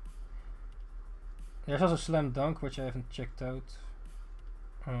 There's also Slam Dunk, which I haven't checked out.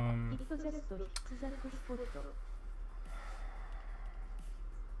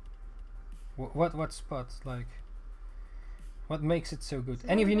 What spot, like, what makes it so good?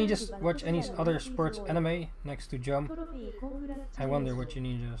 Any of you ninjas watch any other sports anime next to Jump? I wonder what you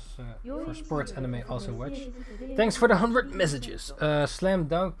ninjas for sports anime also watch. Thanks for the 100 messages. Slam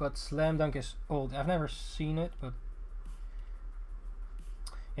Dunk, but Slam Dunk is old. I've never seen it, but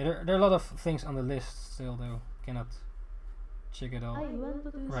yeah, there are a lot of things on the list still, though. Cannot check it out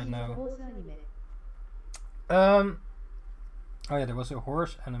right now. Oh yeah, there was a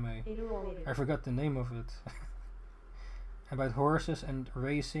horse anime. I forgot the name of it. About horses and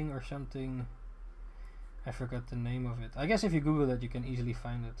racing or something. I forgot the name of it. I guess if you Google it, you can easily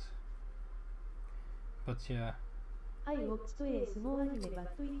find it. But yeah.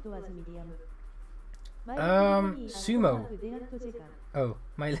 Sumo. Oh,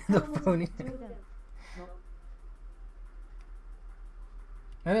 My Little Pony.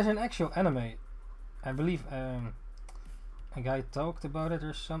 Now there's an actual anime. I believe a guy talked about it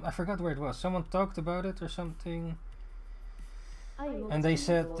or something. I forgot where it was. Someone talked about it or something, and they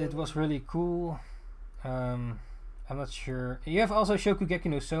said it was really cool. I'm not sure. You have also Shokugeki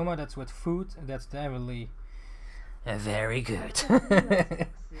no Soma. That's with food. That's definitely very good.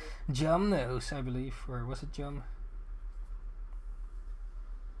 Jum knows, I believe, or was it Jum?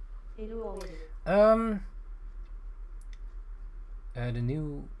 The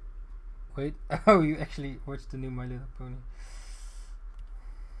new. Wait. Oh, you actually watched the new My Little Pony.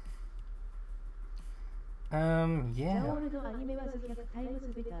 Yeah.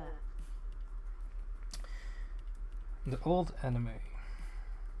 The old anime.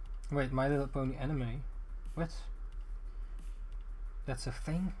 Wait, My Little Pony anime? What? That's a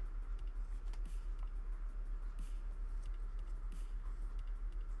thing?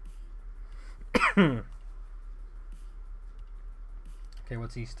 Okay,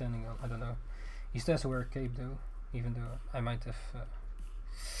 what's he standing on? I don't know. He still has to wear a cape though, even though I might have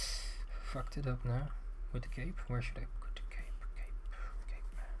fucked it up now with the cape. Where should I put the cape? Cape.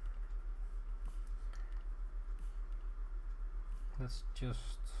 Let's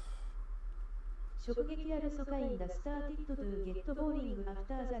just.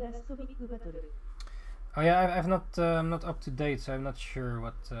 Oh yeah, I've not I'm not up to date, so I'm not sure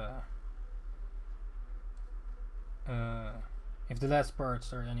what if the last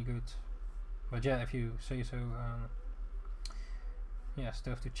parts are any good. But yeah, if you say so, yeah,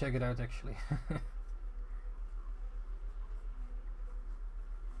 still have to check it out actually.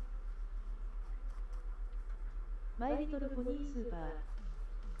 My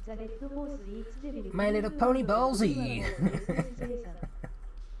Little Pony Ballsy.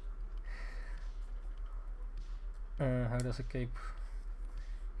 How does a cape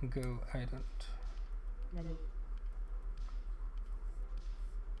go? I don't.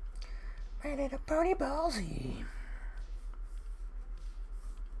 My Little Pony Ballsy.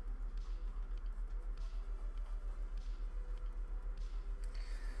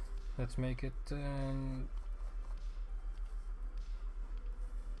 Let's make it.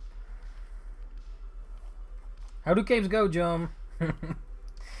 How do capes go, John?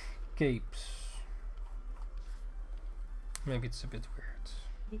 Capes. Maybe it's a bit weird.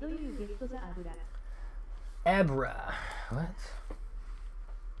 Abra. What?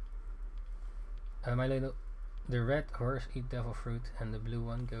 My little. The red horse eat devil fruit, and the blue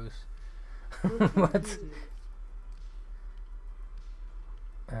one goes. What?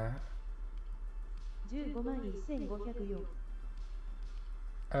 15,1504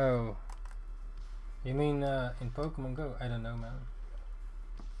 Oh. You mean in Pokemon Go? I don't know, man.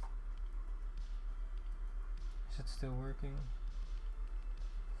 Is it still working?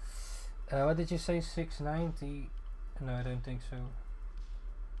 What did you say? 690? No, I don't think so.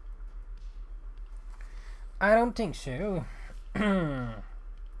 I don't think so.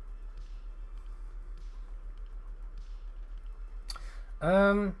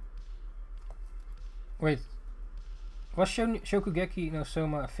 Wait. Was Shokugeki no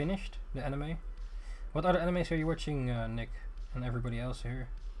Soma finished? The anime? What other animes are you watching, Nick? And everybody else here,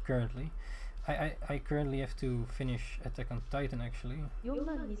 currently? I currently have to finish Attack on Titan, actually.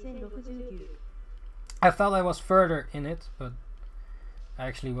 42,2069 I thought I was further in it, but I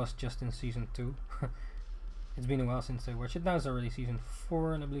actually was just in season 2. It's been a while since I watched it. Now it's already season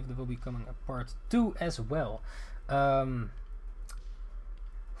 4, and I believe there will be coming a part 2 as well. For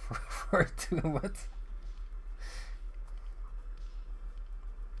 2, what?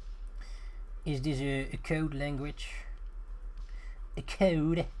 Is this a code language? A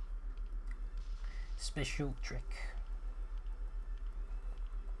code? Special trick.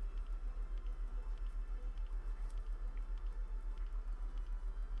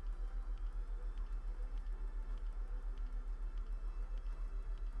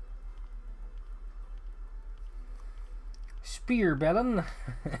 Spear bellin.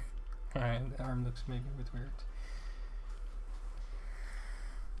 Alright, the arm looks maybe a bit weird.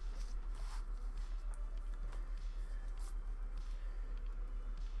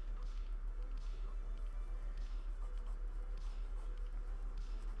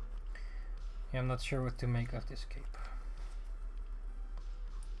 Yeah, I'm not sure what to make of this cape.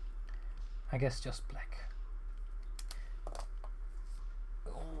 I guess just black.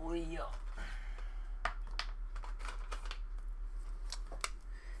 Oh yeah.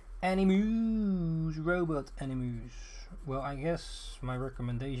 Animus, robot animus. Well, I guess my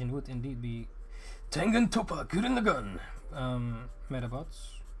recommendation would indeed be Tengen Toppa Gurren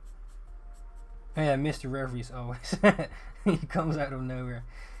Metabots. Oh yeah, Mr. Reverie is always he comes out of nowhere.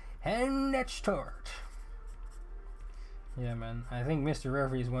 And let's start. Yeah, man. I think Mr.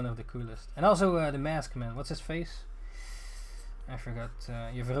 Reverie is one of the coolest. And also the mask man. What's his face? I forgot.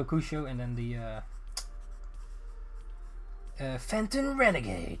 You have Rokusho and then the Phantom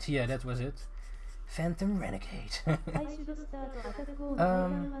Renegade. Yeah, that was it. Phantom Renegade.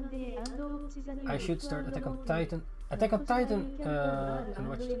 I should start Attack on Titan. Attack on Titan and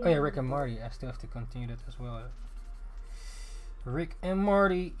watch. Oh yeah, Rick and Morty. I still have to continue that as well. Rick and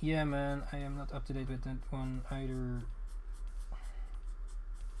Morty. Yeah, man. I am not up to date with that one either.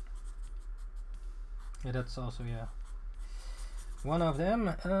 Yeah, that's also one of them.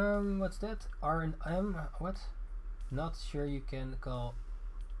 What's that? R and M. What? Not sure you can call.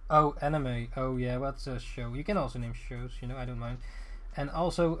 Oh, anime. Oh yeah, what's a show? You can also name shows. You know, I don't mind. And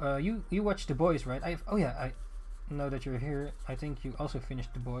also, you watch The Boys, right? Oh yeah, I know that you're here. I think you also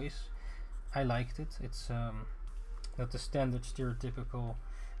finished The Boys. I liked it. It's not the standard stereotypical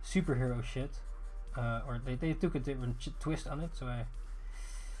superhero shit. Or they took a different twist on it, so I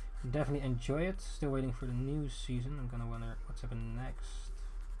definitely enjoy it. Still waiting for the new season. I'm gonna wonder what's happening next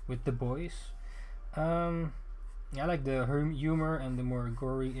with The Boys. I like the humor and the more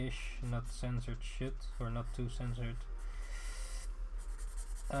gory-ish, not censored shit, or not too censored.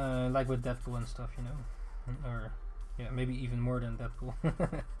 Like with Deadpool and stuff, you know, or yeah, maybe even more than Deadpool.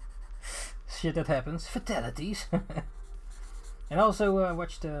 Shit that happens, fatalities. And also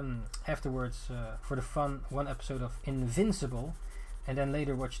watched afterwards for the fun one episode of Invincible, and then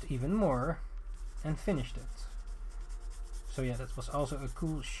later watched even more and finished it. So yeah, that was also a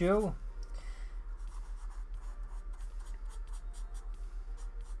cool show.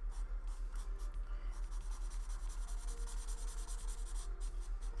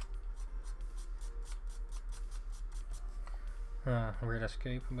 Weird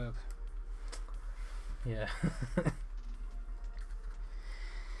escape, but yeah.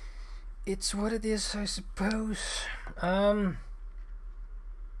 It's what it is, I suppose. I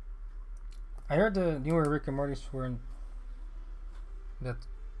heard the newer Rick and Morty's weren't that,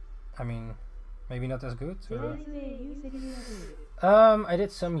 I mean, maybe not as good. Or, I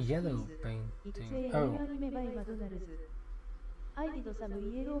did some yellow painting. Oh.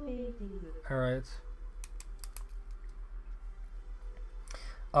 Alright.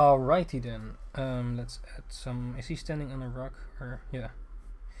 Alrighty then. Let's add some. Is he standing on a rock? Or yeah.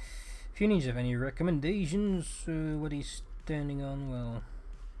 If you need have any recommendations, what he's standing on, well,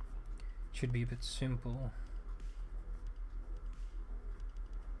 it should be a bit simple.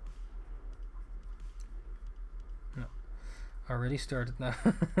 Already started now.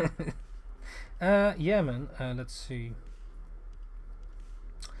 Yeah, man. Let's see.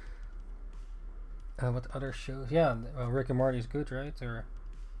 What other shows? Yeah, Rick and Morty is good, right? Or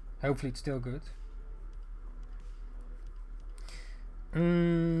hopefully it's still good.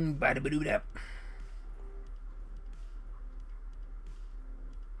 Ba-da-ba-doo-da.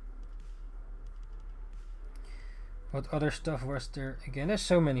 What other stuff was there again? There's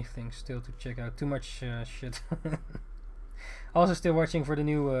so many things still to check out. Too much shit. Also still watching for the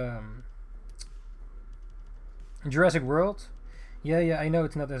new Jurassic World. Yeah, I know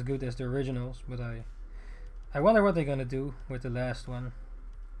it's not as good as the originals, but I wonder what they're gonna do with the last one.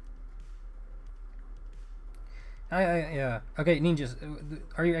 Yeah. Okay, ninjas,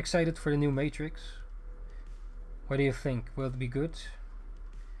 are you excited for the new Matrix? What do you think? Will it be good?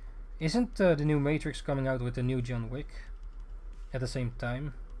 Isn't the new Matrix coming out with the new John Wick at the same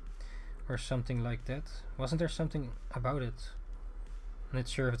time? Or something like that? Wasn't there something about it? I'm not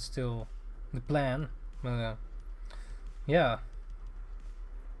sure if it's still the plan, but yeah.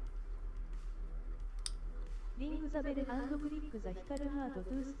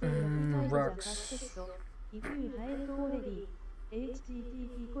 Rocks.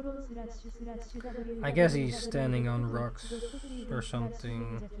 I guess he's standing on rocks or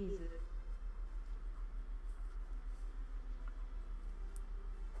something.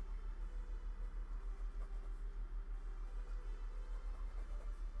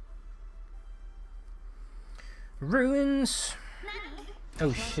 Ruins.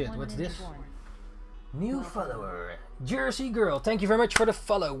 Oh shit, what's this? New follower, Jersey Girl. Thank you very much for the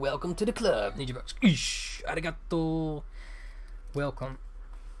follow. Welcome to the club, NINJABOX. Ishhh, arigato. Welcome.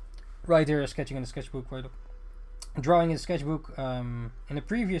 Right here, sketching in the sketchbook. Right up. Drawing in the sketchbook. In the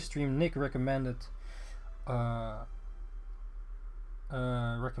previous stream, Nick recommended.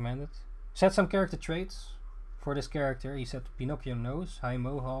 Set some character traits for this character. He said Pinocchio nose, high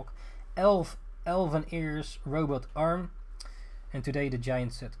mohawk, elven ears, robot arm. And today the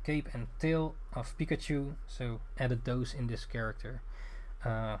giant said cape and tail of Pikachu, so added those in this character.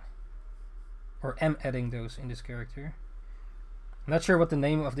 Or am adding those in this character. Not sure what the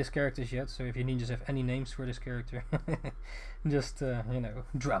name of this character is yet, so if you need just have any names for this character, just, you know,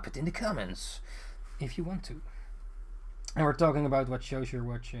 drop it in the comments if you want to. And we're talking about what shows you're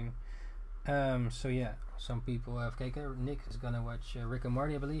watching. So yeah, some people have Nick is gonna watch Rick and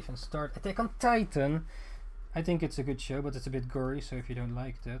Morty, I believe, and start Attack on Titan. I think it's a good show, but it's a bit gory, so if you don't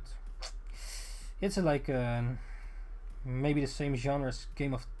like that, it's like maybe the same genre as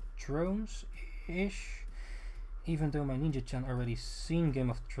Game of Thrones-ish. Even though my Ninja-chan already seen Game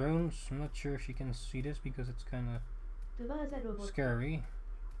of Thrones, I'm not sure if she can see this because it's kind of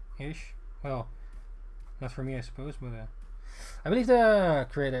scary-ish. Well, not for me, I suppose, but I believe the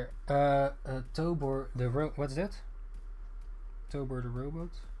creator, Tobor the what's that? Tobor the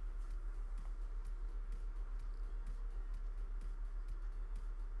robot.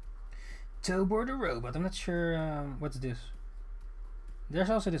 Tobor the robot. I'm not sure what's this.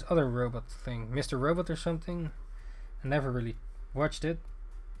 There's also this other robot thing, Mr. Robot or something. I never really watched it.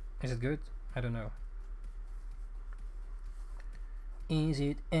 Is it good? I don't know. Is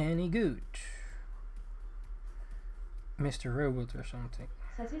it any good? Mr. Robot or something.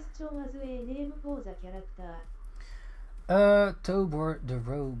 Suggestion as a name for the character. Tobor the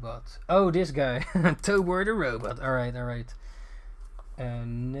robot. Oh, this guy. Tobor the robot. Alright.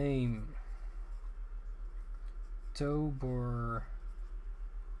 Name. Tobor.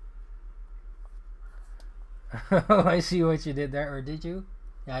 Oh, I see what you did there, or did you?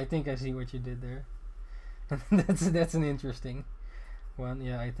 Yeah, I think I see what you did there. that's an interesting one.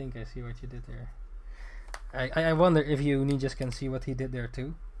 Yeah, I think I see what you did there. I wonder if you ninjas can see what he did there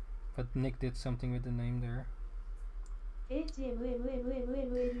too. But Nick did something with the name there.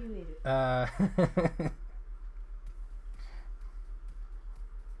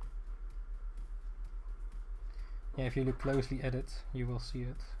 Yeah, if you look closely at it, you will see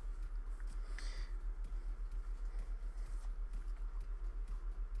it.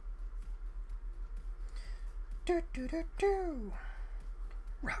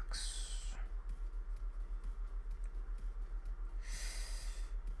 Rocks.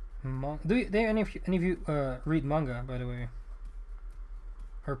 Do any of you read manga, by the way,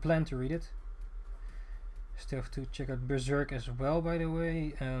 or plan to read it? Still have to check out Berserk as well, by the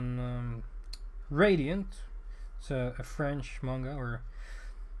way, and Radiant. It's a French manga, or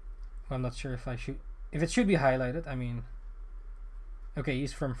well, I'm not sure if it should be highlighted. I mean, okay,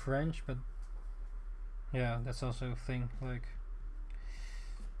 he's from French, but yeah, that's also a thing. Like,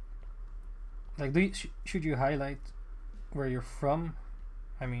 should you highlight where you're from?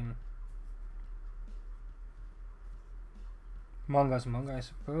 I mean, Manga's manga, I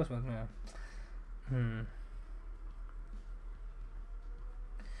suppose, but yeah.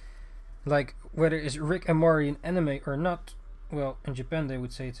 Like, whether it's Rick and Morty an anime or not, well, in Japan they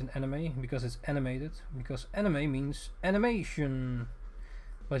would say it's an anime because it's animated, because anime means animation.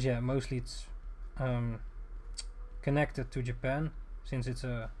 But yeah, mostly it's connected to Japan, since it's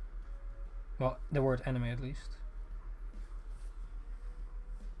a, well, the word anime at least.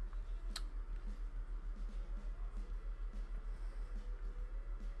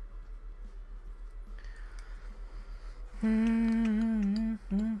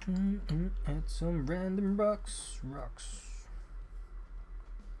 At some random rocks.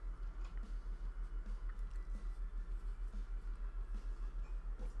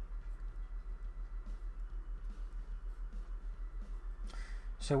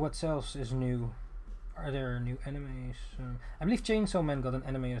 So what else is new? Are there new animes? I believe Chainsaw Man got an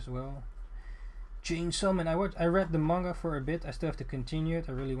anime as well. Chainsaw Man, I read the manga for a bit. I still have to continue it.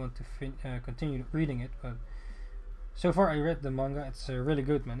 I really want to continue reading it, but so far I read the manga. It's really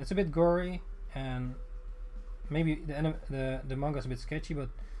good, man. It's a bit gory, and maybe the manga is a bit sketchy, but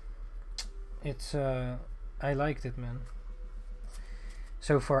it's I liked it, man.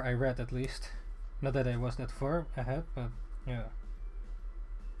 So far I read, at least. Not that I was that far ahead, but yeah.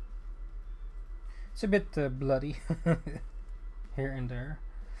 It's a bit bloody here and there.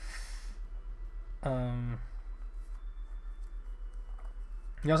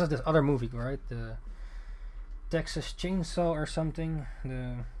 You also have this other movie, right? The Texas Chainsaw or something.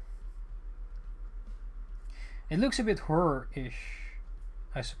 It looks a bit horror-ish,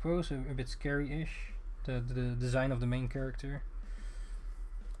 I suppose, a bit scary-ish. The design of the main character.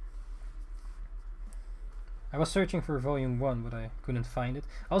 I was searching for volume 1, but I couldn't find it.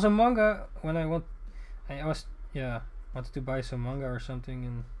 Also, manga, when I wanted to buy some manga or something,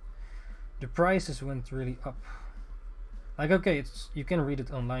 and the prices went really up. Like, okay, you can read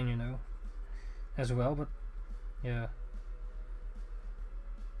it online, you know, as well, but yeah,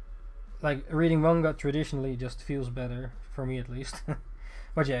 like reading manga traditionally just feels better for me, at least.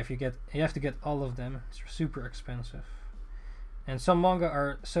 But yeah, you have to get all of them. It's super expensive, and some manga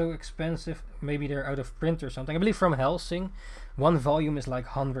are so expensive. Maybe they're out of print or something. I believe from Helsing, one volume is like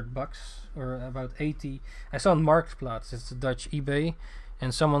 $100 or about 80. I saw on Marktplaats, it's a Dutch eBay,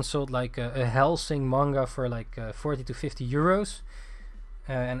 and someone sold like a Helsing manga for like 40 to 50 euros.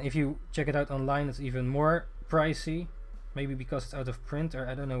 And if you check it out online, it's even more pricey. Maybe because it's out of print, or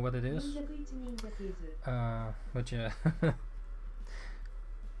I don't know what it is. But yeah.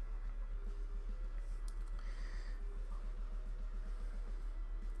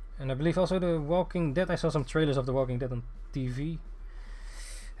 And I believe also The Walking Dead. I saw some trailers of The Walking Dead on TV.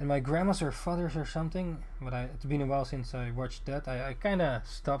 And my grandma's or father's or something. But it's been a while since I watched that. I kind of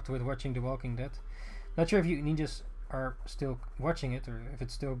stopped with watching The Walking Dead. Not sure if you ninjas are still watching it, or if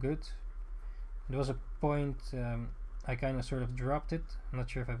it's still good. There was a point I kind of sort of dropped it. I'm not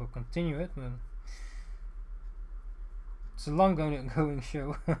sure if I will continue it, but it's a long going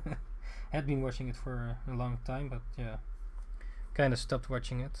show. I had been watching it for a long time, but yeah, kind of stopped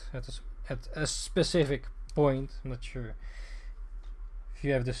watching it at a specific point. I'm not sure if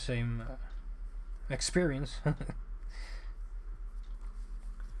you have the same experience.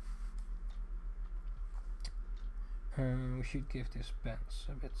 We should give this pants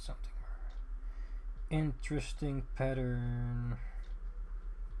a bit something more interesting pattern.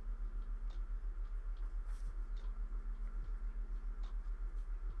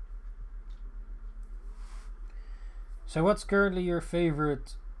 So what's currently your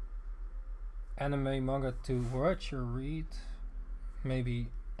favorite anime manga to watch or read? Maybe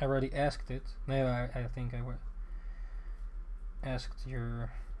I already asked it. No, I think I asked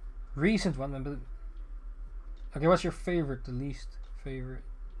your recent one, but okay, what's your favorite, the least favorite?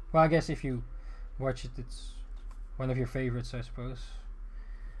 Well, I guess if you watch it, it's one of your favorites, I suppose.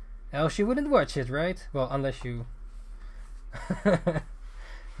 Else you wouldn't watch it, right? Well, unless you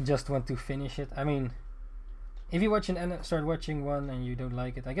just want to finish it. I mean, if you watch start watching one and you don't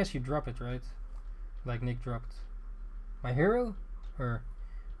like it, I guess you drop it, right? Like Nick dropped My Hero? Or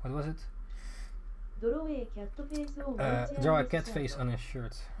what was it? Draw a cat face on his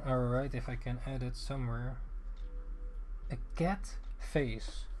shirt. Alright, if I can add it somewhere. A cat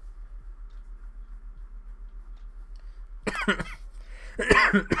face.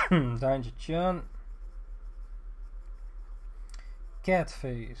 Daantjechan. Cat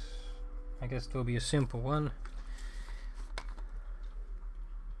face. I guess it will be a simple one.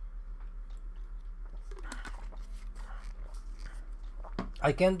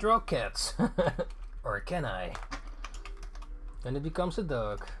 I can draw cats. Or can I? Then it becomes a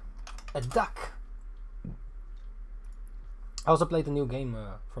dog. A duck. I also played a new game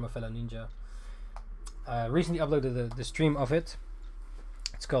from a fellow ninja. Recently uploaded the stream of it.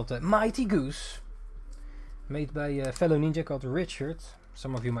 It's called Mighty Goose, made by a fellow ninja called Richard.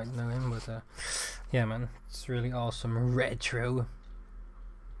 Some of you might know him, but yeah, man, it's really awesome. Retro.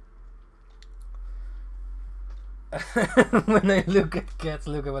 When I look at cats,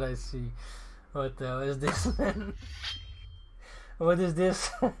 look at what I see. What the hell is this, man? What is this?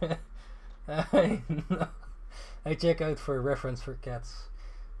 I know. I check out for a reference for cats,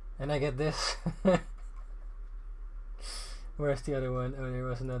 and I get this. Where's the other one? Oh, there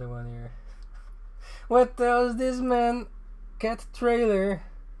was another one here. What the hell is this, man? Cat trailer.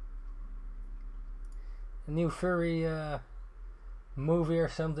 A new furry movie or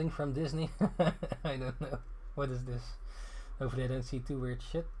something from Disney. I don't know. What is this? Hopefully I don't see too weird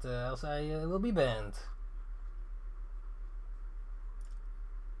shit, else I will be banned.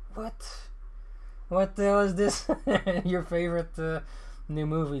 What? What the hell is this? Your favorite new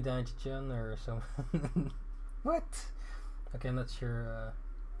movie, Daantjechan, or something? What? Okay, I'm not sure.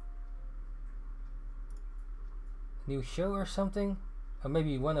 New show or something? Or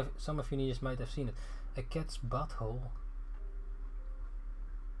maybe some of you just might have seen it. A cat's butthole.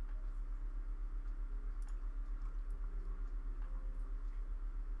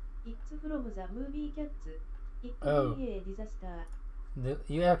 It's from the movie Cats. It Oh. be a disaster.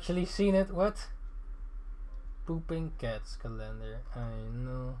 You actually seen it? What? Pooping cats calendar. I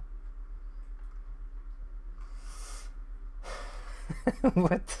know.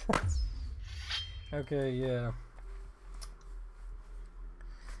 What? Okay, yeah.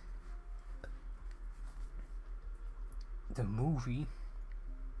 The movie.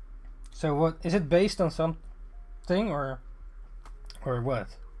 So what is it based on something or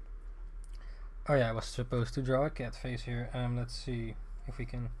what? Oh yeah, I was supposed to draw a cat face here. Let's see if we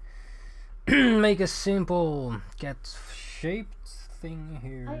can make a simple cat shaped thing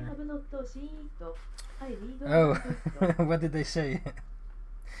here. I have not seen it. I read Oh, about it. what did they say?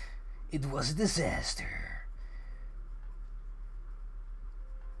 It was a disaster.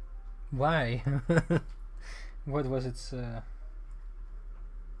 Why? What was its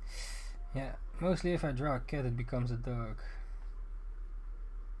yeah, mostly if I draw a cat it becomes a dog.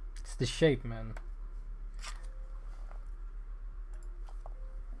 It's the shape, man.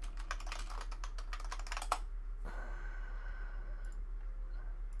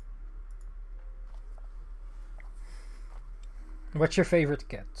 What's your favorite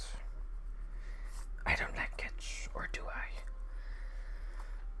cat? I don't like cats, or do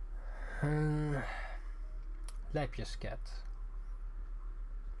I? Lapjes cat.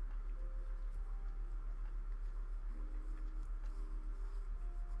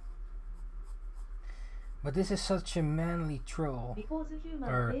 But this is such a manly troll.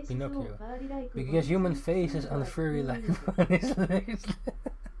 Or Pinocchio. Because human faces on furry like on his legs.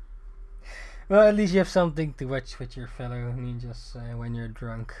 Well, at least you have something to watch with your fellow ninjas when you're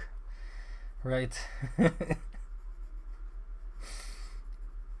drunk. Right?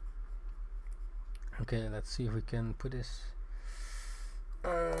 Okay, let's see if we can put this.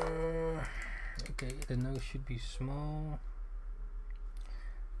 Okay, the nose should be small.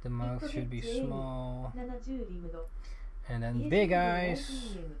 The mouth should be small. And then big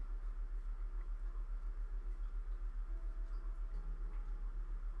eyes.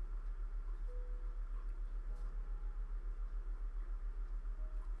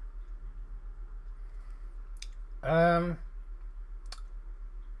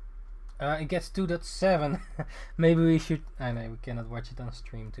 It gets 2.7. Maybe we should. I know we cannot watch it on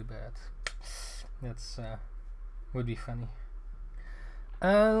stream. Too bad. That's would be funny.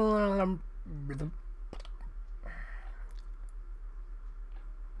 I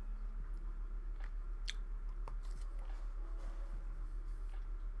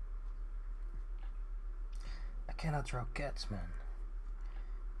cannot draw cats, man.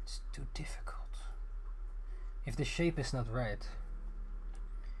 It's too difficult. If the shape is not right,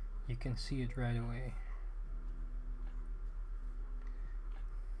 you can see it right away.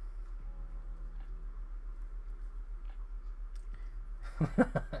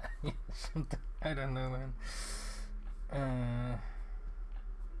 I don't know, man.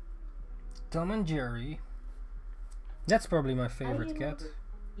 Tom and Jerry. That's probably my favorite cat.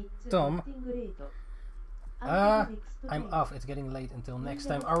 Tom. I'm off. It's getting late. Until next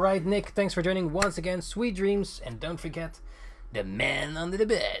time. Alright, Nick, thanks for joining once again. Sweet dreams. And don't forget, the man under the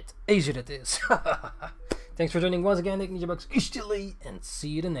bed. Easy that is. Thanks for joining once again, Nick NINJABOX. Ishhh, and see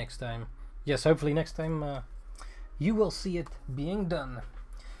you the next time. Yes, hopefully next time you will see it being done.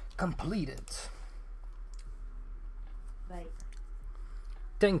 Completed. Bye.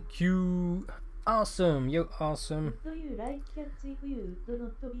 Thank you. Awesome, yo, awesome. Do you like cats if you do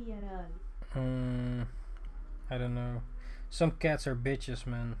not be alive? I don't know. Some cats are bitches,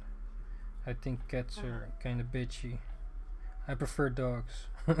 man. I think cats are kind of bitchy. I prefer dogs.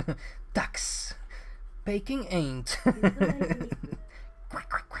 Ducks! Baking ain't. Quack,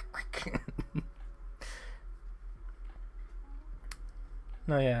 quack, quack, quack.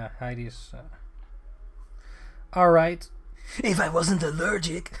 No, yeah, Heidi's. Alright. If I wasn't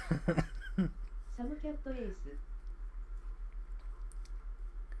allergic. Some cat ace.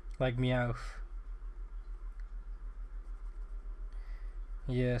 Like Meowth.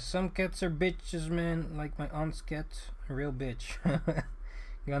 Yeah, some cats are bitches, man. Like my aunt's cat, a real bitch.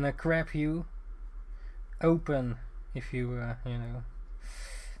 Gonna crap you open if you, you know.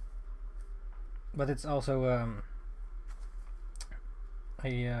 But it's also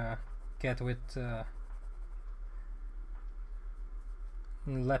a cat with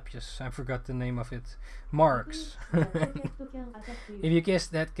lapius. I forgot the name of it. Marks. If you kiss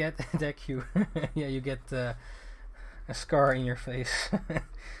that cat, attack you. Yeah, you get a scar in your face.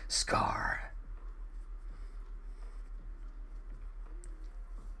 Scar.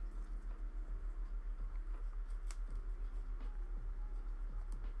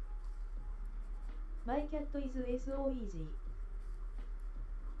 My cat is so easy.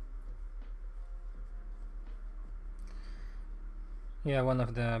 Yeah, one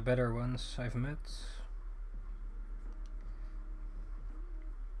of the better ones I've met.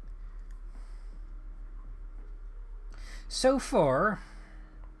 So far.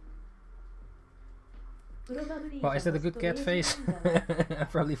 Well, is that a good cat face? I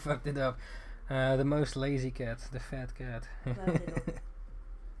probably fucked it up. The most lazy cat, the fat cat.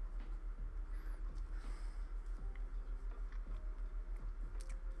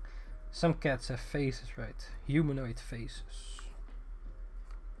 Some cats have faces, right? Humanoid faces.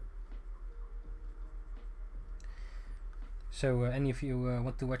 So, any of you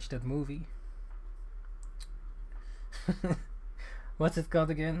want to watch that movie? What's it called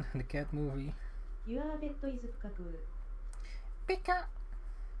again? The cat movie? Your pet is Pikachu. Pika.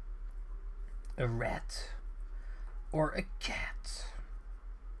 A rat or a cat?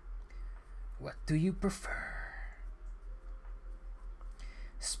 What do you prefer?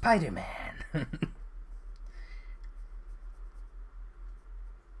 Spider-Man.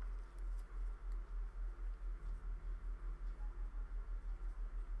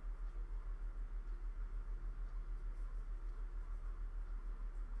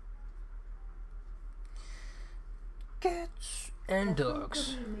 Cats and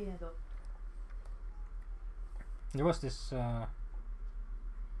dogs. There was this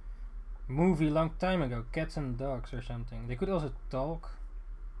movie long time ago, Cats and Dogs or something. They could also talk,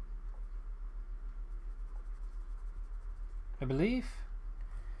 I believe.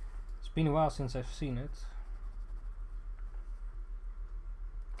 It's been a while since I've seen it.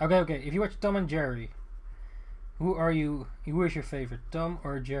 Okay, if you watch Tom and Jerry, who is your favorite, Tom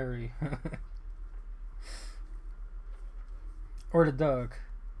or Jerry? Or the dog?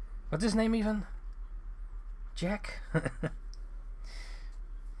 What's his name even? Jack?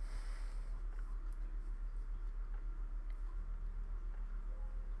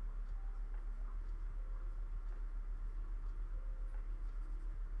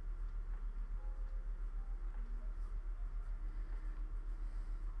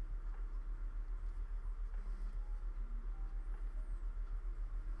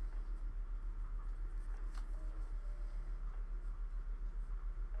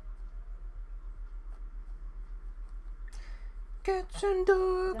 Cats and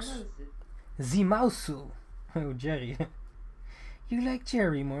dogs. The mouse. Oh, Jerry. You like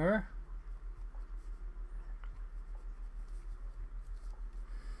Jerry more?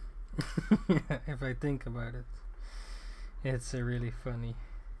 If I think about it, it's really funny.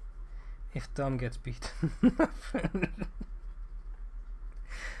 If Tom gets beaten up.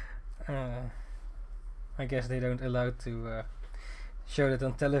 I guess they don't allow to show that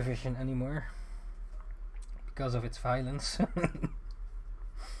on television anymore because of its violence.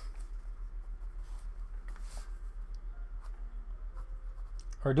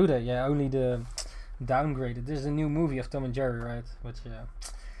 Or do they? Yeah, only the downgraded. This is a new movie of Tom and Jerry, right? But yeah,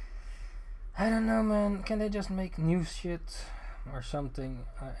 I don't know, man. Can they just make new shit or something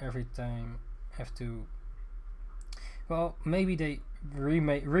every time? Have to. Well, maybe they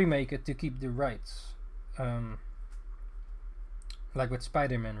remake it to keep the rights. Like with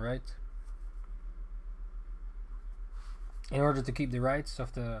Spider-Man, right? In order to keep the rights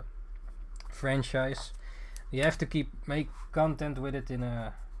of the franchise, you have to make content with it in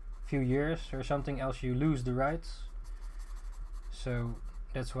a few years or something, else you lose the rights. So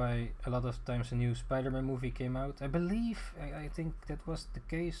That's why a lot of times a new Spider-Man movie came out. I believe, I think that was the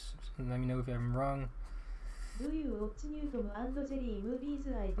case. Let me know if I'm wrong. Do you watch new Tom and Jerry movies?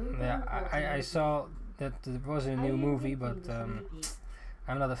 I don't Yeah, watch I movies. saw that there was a Are new you movie, getting but sleepy?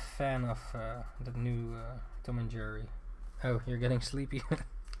 I'm not a fan of the new Tom and Jerry. Oh, you're getting sleepy.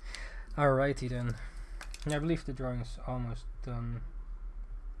 Alrighty then. I believe the drawing is almost done.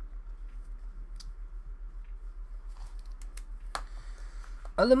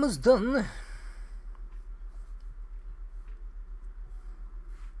 Almost done.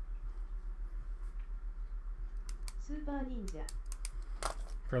 Super Ninja.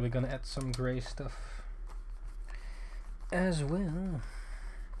 Probably gonna add some gray stuff as well.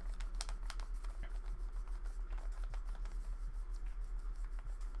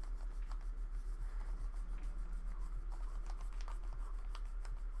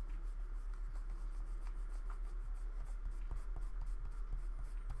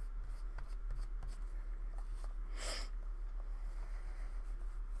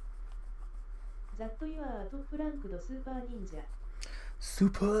 That you are top ranked Super Ninja.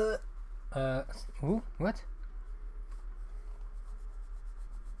 Super. Who? What?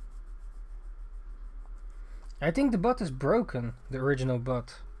 I think the bot is broken. The original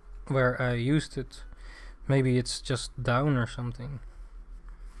bot, where I used it. Maybe it's just down or something.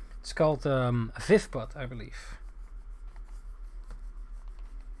 It's called a VivBot, I believe.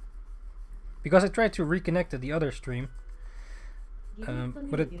 Because I tried to reconnect to the other stream,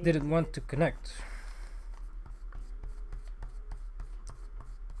 but it didn't want to connect.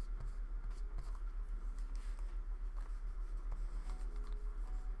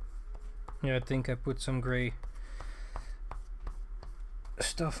 Yeah, I think I put some gray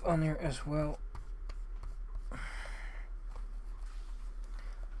stuff on here as well.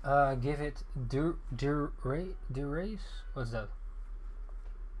 Give it durace? What's that?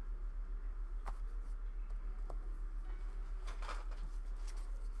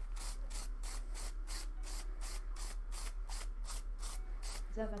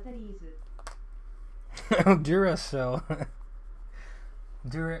 The batteries. Oh, Duracell.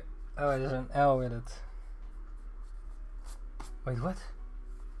 Oh, there's an L with it. Wait, what?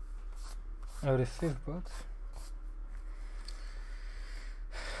 Oh, the VivBot?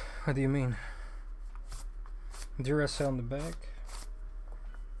 What do you mean? Duracell on the back.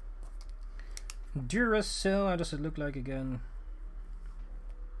 Duracell, how does it look like again?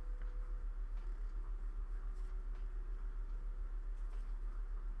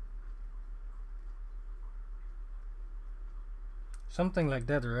 Something like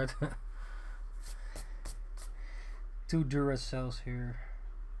that, right? 2 Duracells here.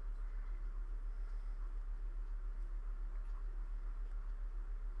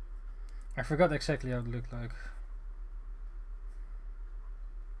 I forgot exactly how it looked like.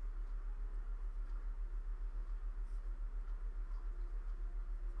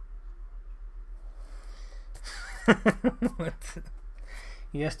 What?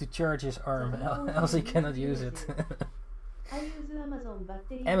 He has to charge his arm, else he cannot use it. I use Amazon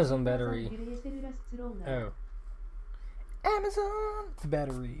battery. Amazon battery. Oh. Amazon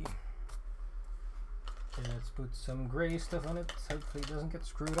battery. Okay, let's put some gray stuff on it. Hopefully it doesn't get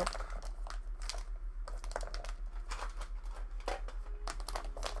screwed up.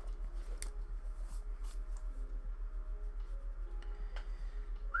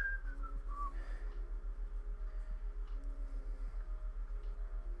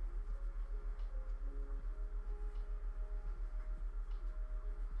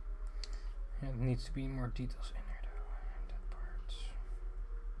 It needs to be more details in there though, in that part.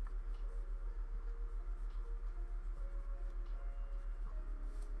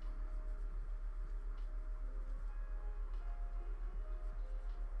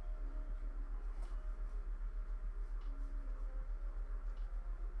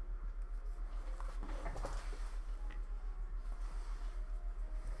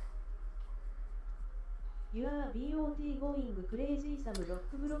 You are BOT going crazy some block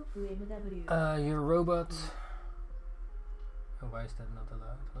MW. Your robot. Oh, why is that not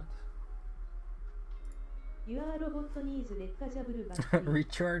allowed? What? Your robot needs rechargeable battery.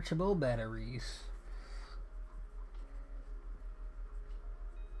 Rechargeable batteries.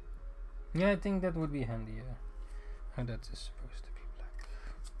 Yeah, I think that would be handy. Yeah. Oh, that is supposed to be black.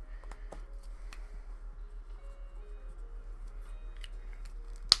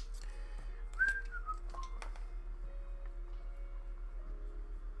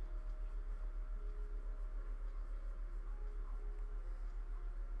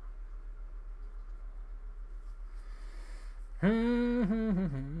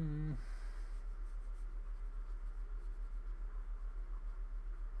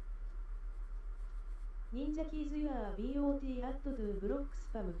 Ninjakees your BOT add to block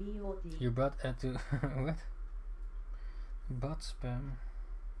spam BOT. Your bot add to what? Bot spam.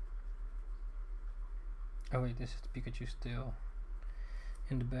 Oh wait, this is Pikachu's tail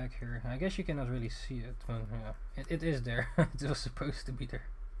in the back here. I guess you cannot really see it, but yeah, it is there. It was supposed to be there.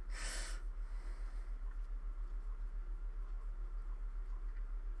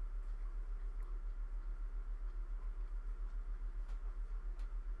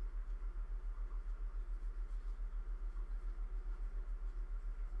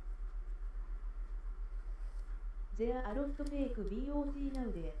 There are a lot of fake BOT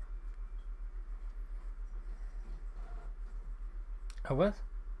nowadays. Oh what?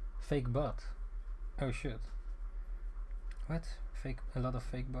 Fake bot. Oh shit. What? Fake, a lot of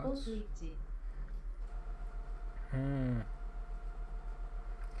fake On bots? Twitch.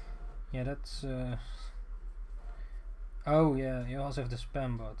 Yeah, that's oh yeah, you also have the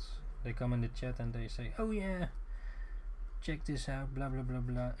spam bots. They come in the chat and they say, oh yeah, check this out, blah blah blah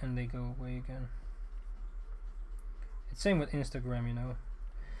blah, and they go away again. It's same with Instagram, you know.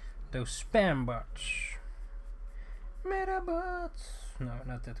 Those spam bots. Meta bots. No,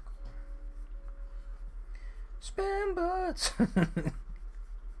 not that cool. Spam bots.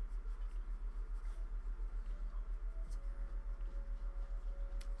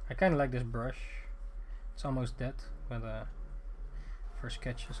 I kind of like this brush. It's almost dead, but for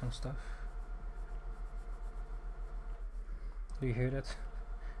sketches and stuff. Do you hear that?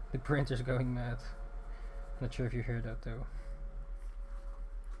 The printer's going mad. Not sure if you hear that though.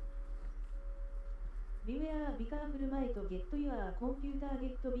 Beware, be careful, might get your computer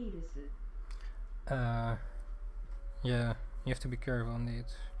get virus. Yeah, you have to be careful indeed.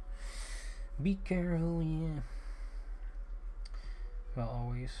 Be careful, yeah. Well,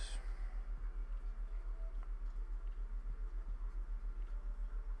 always.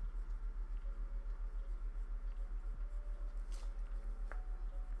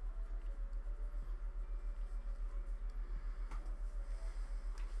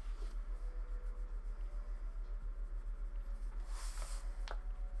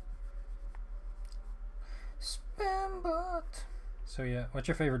 Spam bot. So yeah, what's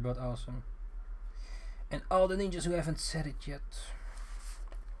your favorite bot? Awesome. And all the ninjas who haven't said it yet.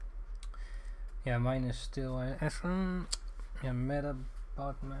 Yeah, mine is still yeah, meta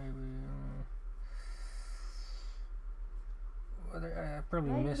bot maybe. I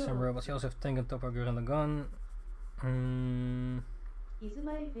probably missed some robots. You also have Tank and Tobor Gorilla Gun. Is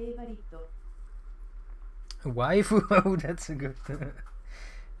my favorite. Waifu. Oh, that's a good.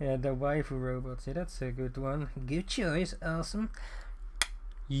 Yeah, the waifu robots. Yeah, that's a good one. Good choice. Awesome.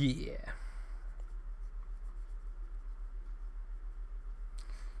 Yeah.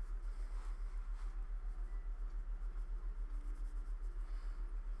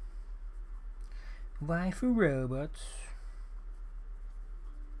 Waifu robots.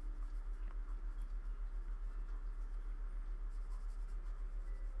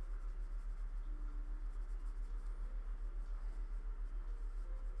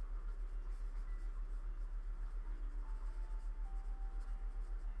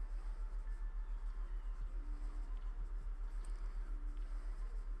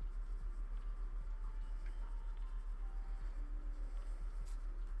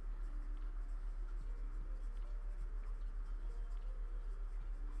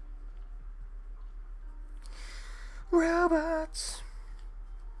 Robots.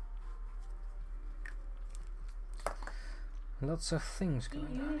 Lots of things going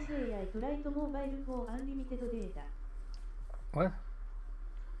In on. USA, I tried mobile for unlimited data. What?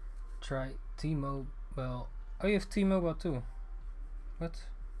 Try T-Mobile. Oh, you have T-Mobile too. What?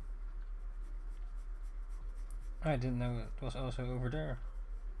 I didn't know it was also over there.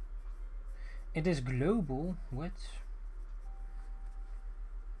 It is global. What?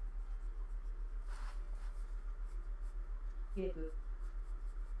 Yep.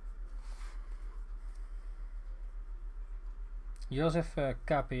 You also have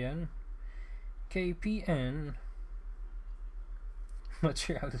KPN. KPN. Not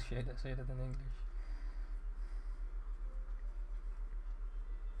sure how to say that in English.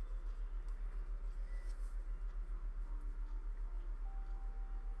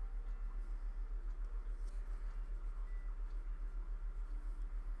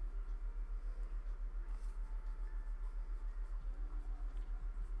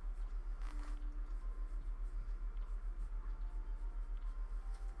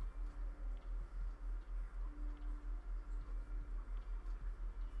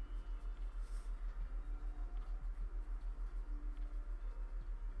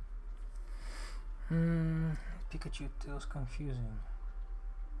 Pikachu tail's confusing.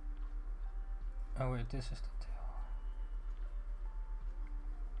 Oh wait, this is the tail.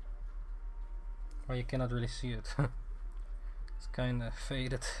 Well, you cannot really see it. It's kinda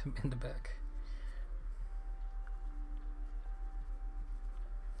faded in the back.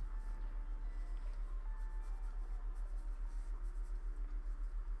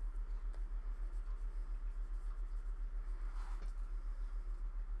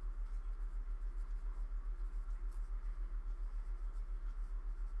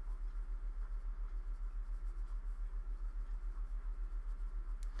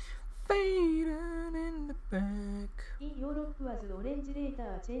 Faded in the back. In Europe was orange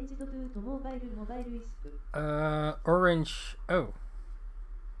later changed to mobile Ishhh. Orange. Oh.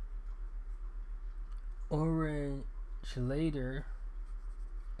 Orange later.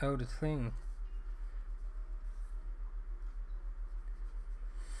 Oh, the thing.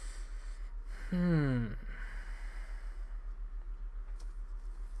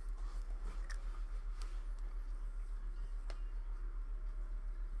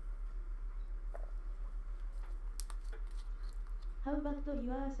 How about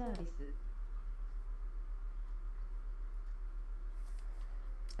your service?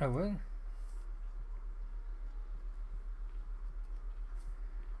 Oh, what?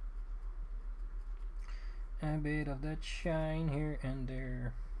 A bit of that shine here and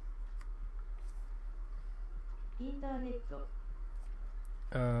there. Internet.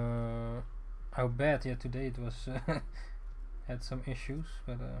 How bad? Yeah, today it was had some issues,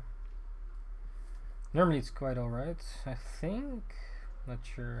 but normally it's quite alright, I think. Not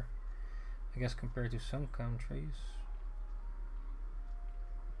sure. I guess compared to some countries.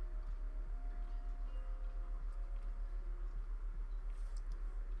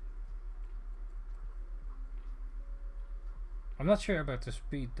 I'm not sure about the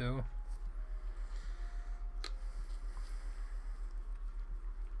speed though.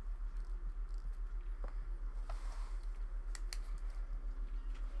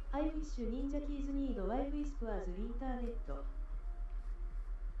 I wish Ninjakees need wife Ishhh as internet.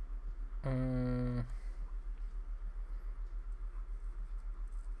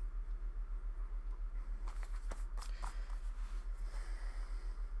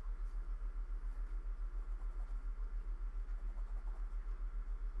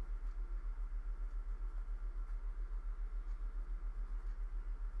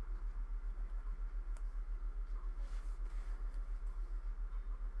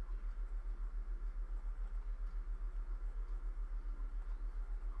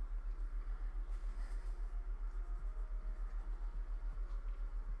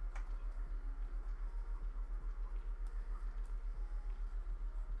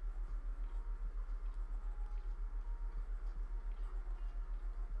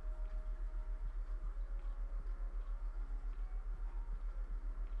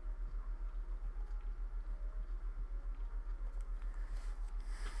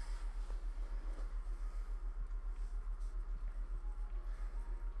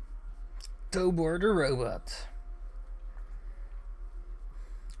 Tobor the robot.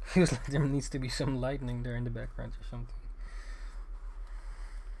 Feels like there needs to be some lightning there in the background or something.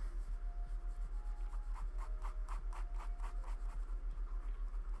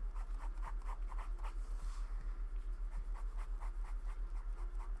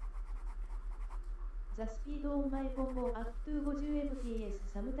 The speed on my phone up to 50 fps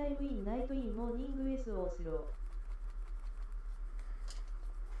sometime in night in morning so slow.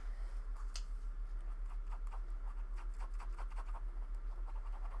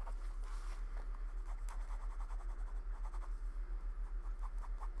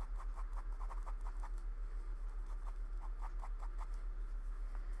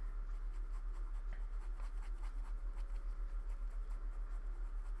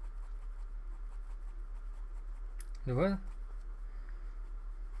 The what?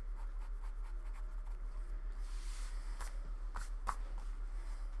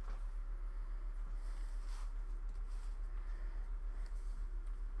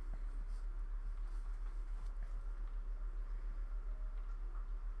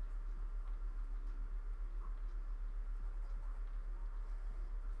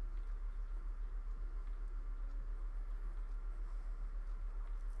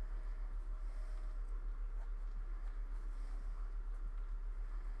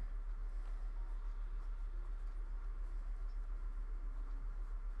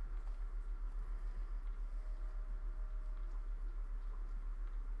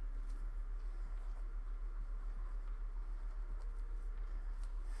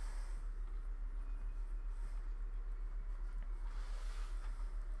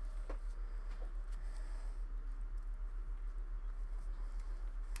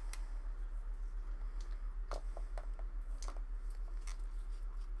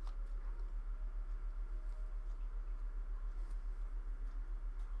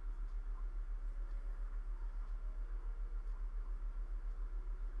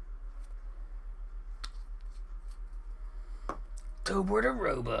 Tobor the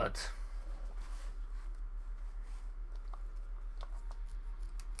robot.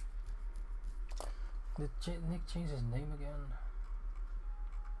 Did Nick change his name again?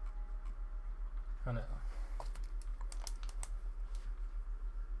 Oh no.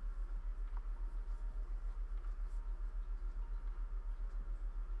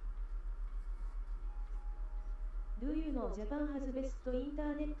 Do you know Japan has best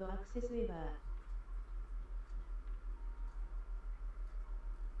internet access ever?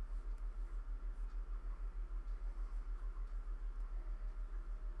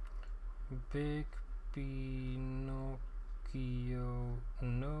 Big Pinocchio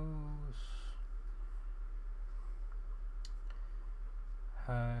nose.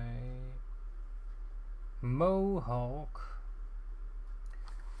 Hi. Mohawk.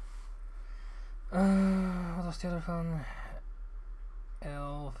 Wat was die other van?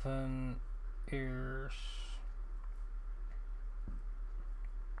 Elven ears.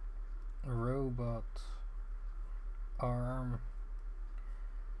 Robot arm.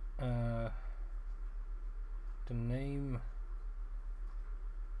 The name.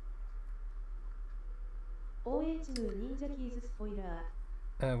 Ninjakees spoiler.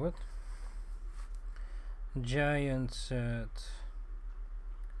 What? Giant set.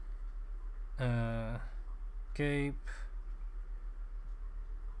 Cape.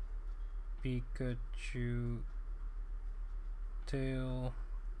 Pikachu. Tail.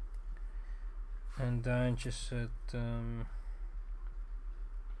 And Daantjechan set.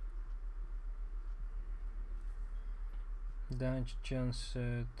 Daantjechan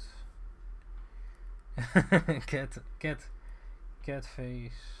set.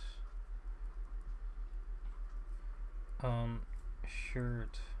 Catface on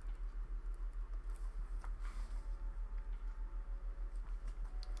shirt.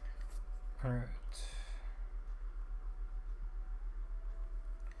 All right.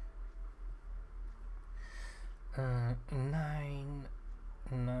 Nine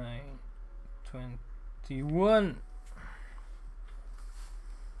 21.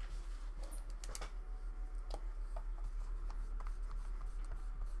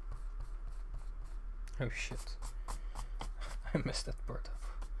 Oh shit. I messed that part up.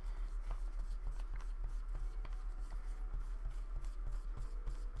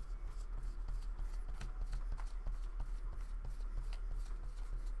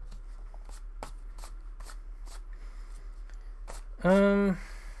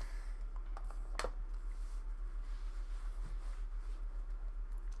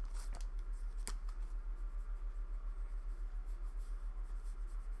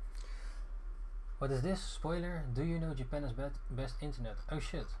 What is this? Spoiler. Do you know Japan is best internet? Oh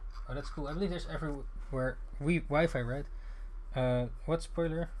shit. Oh, that's cool. I believe there's everywhere Wi-Fi, right? What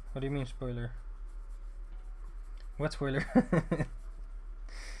spoiler? What do you mean spoiler? What spoiler?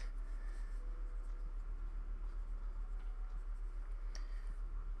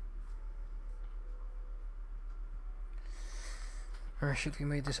 Or should we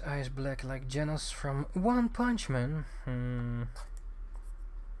make this eyes black like Janus from One Punch Man?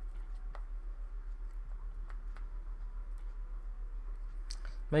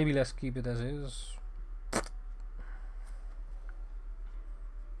 Maybe let's keep it as is.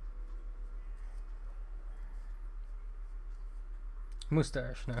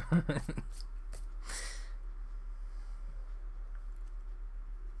 Mustache, no.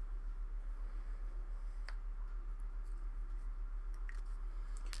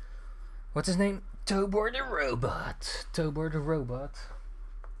 What's his name? Tobor the robot. Tobor the robot.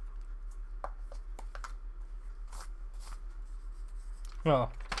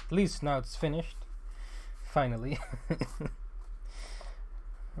 Well, at least now it's finished. Finally.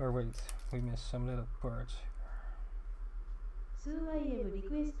 Or wait, we missed some little parts.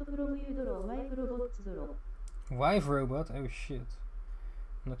 Wife robot? Oh shit.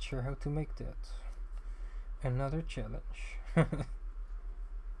 Not sure how to make that. Another challenge.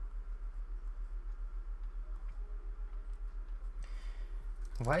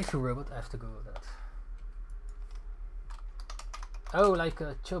 Waifu robot, I have to go with that. Oh, like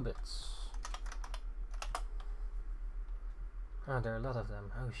Chobits. Ah, there are a lot of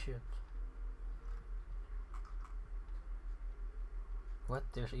them. Oh shit. What?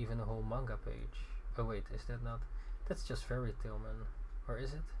 There's even a whole manga page. Oh wait, is that not? That's just Fairy Tail Man. Or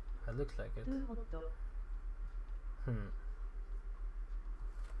is it? It looks like it.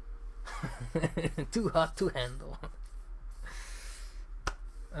 Too hot to handle.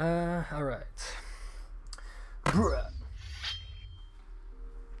 Alright. Bruh.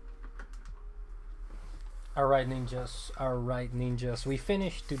 Alright ninjas, we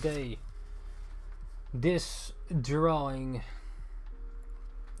finished today this drawing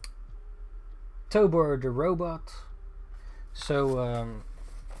Tobor the robot. So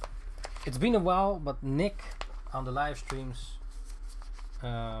it's been a while, but Nick on the live streams,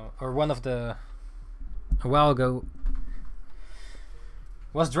 or one of the, a while ago,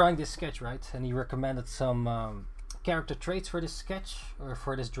 was drawing this sketch, right? And he recommended some character traits for this sketch, or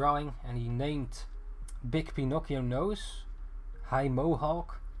for this drawing, and he named Big Pinocchio Nose, High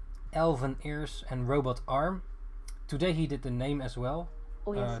Mohawk, Elven Ears, and Robot Arm. Today he did the name as well,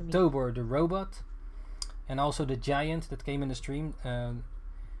 Tobor the robot, and also the giant that came in the stream.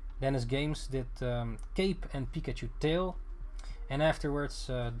 Dennis Games did Cape and Pikachu tail, and afterwards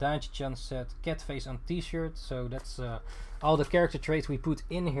Daantjechan said Catface on t-shirt. So that's all the character traits we put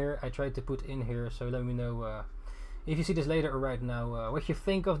in here. I tried to put in here, so let me know if you see this later or right now what you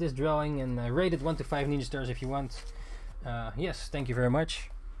think of this drawing, and rate it 1 to 5 ninja stars if you want. Yes, thank you very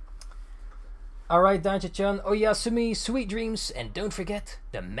much. Alright, Daantjechan, Oyasumi, sweet dreams, and don't forget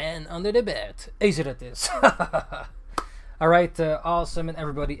the man under the bed. Ezeratis. Alright, awesome, and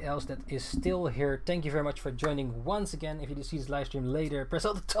everybody else that is still here, thank you very much for joining once again. If you see this live stream later, press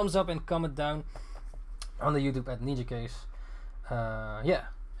all the thumbs up and comment down on the YouTube at Ninjakees. Yeah,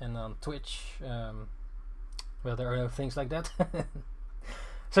 and on Twitch. Well, there are no things like that.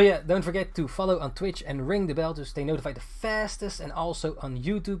 So yeah, don't forget to follow on Twitch and ring the bell to stay notified the fastest, and also on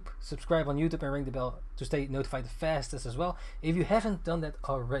YouTube, subscribe on YouTube and ring the bell to stay notified the fastest as well, if you haven't done that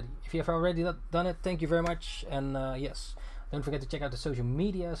already. If you have already done it, thank you very much. And yes, don't forget to check out the social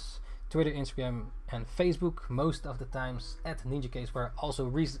medias, Twitter, Instagram, and Facebook, most of the times at Ninjakees, where I also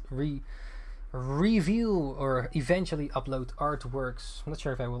review or eventually upload artworks. I'm not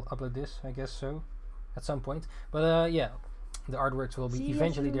sure if I will upload this, I guess so, at some point. But yeah, the artworks will be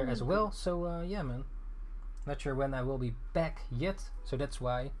eventually there as well. So yeah, man, not sure when I will be back yet, so that's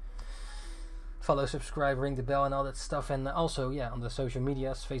why. Follow, subscribe, ring the bell and all that stuff. And also, yeah, on the social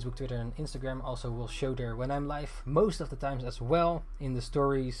medias, Facebook, Twitter, and Instagram also will show there when I'm live, most of the times as well, in the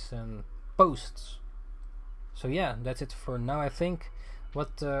stories and posts. So yeah, that's it for now, I think.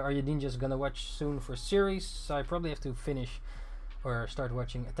 What are you ninjas gonna watch soon for series? So I probably have to finish or start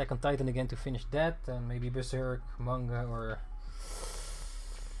watching Attack on Titan again to finish that, and maybe Berserk manga, or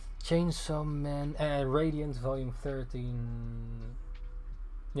Chainsaw Man, Radiant Volume 13.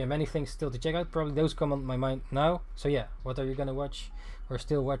 Yeah, many things still to check out. Probably those come on my mind now. So yeah, what are you gonna watch or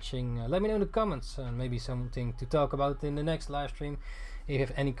still watching? Let me know in the comments, and maybe something to talk about in the next live stream if you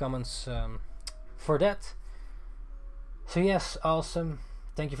have any comments for that. So yes, awesome.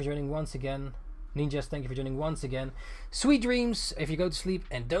 Thank you for joining once again. Ninjas, thank you for joining once again. Sweet dreams if you go to sleep,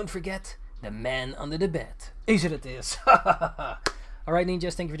 and don't forget the man under the bed. Is it is. Alright,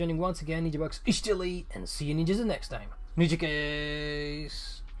 ninjas, thank you for joining once again. NINJABOX Ishhh, and see you ninjas the next time.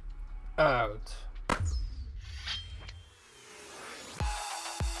 Ninjakees out.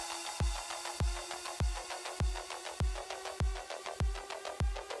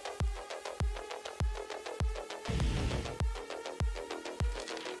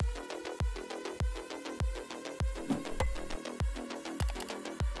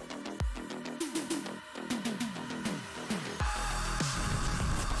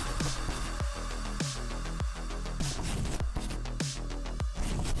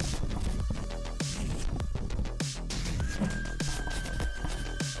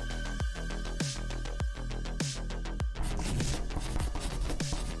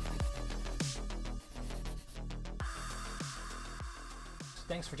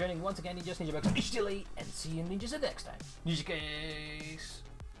 Thanks for joining once again, Ninjas, NINJABOX Ishhh, and see you ninjas the next time. Ninjakees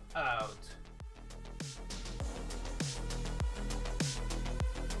out.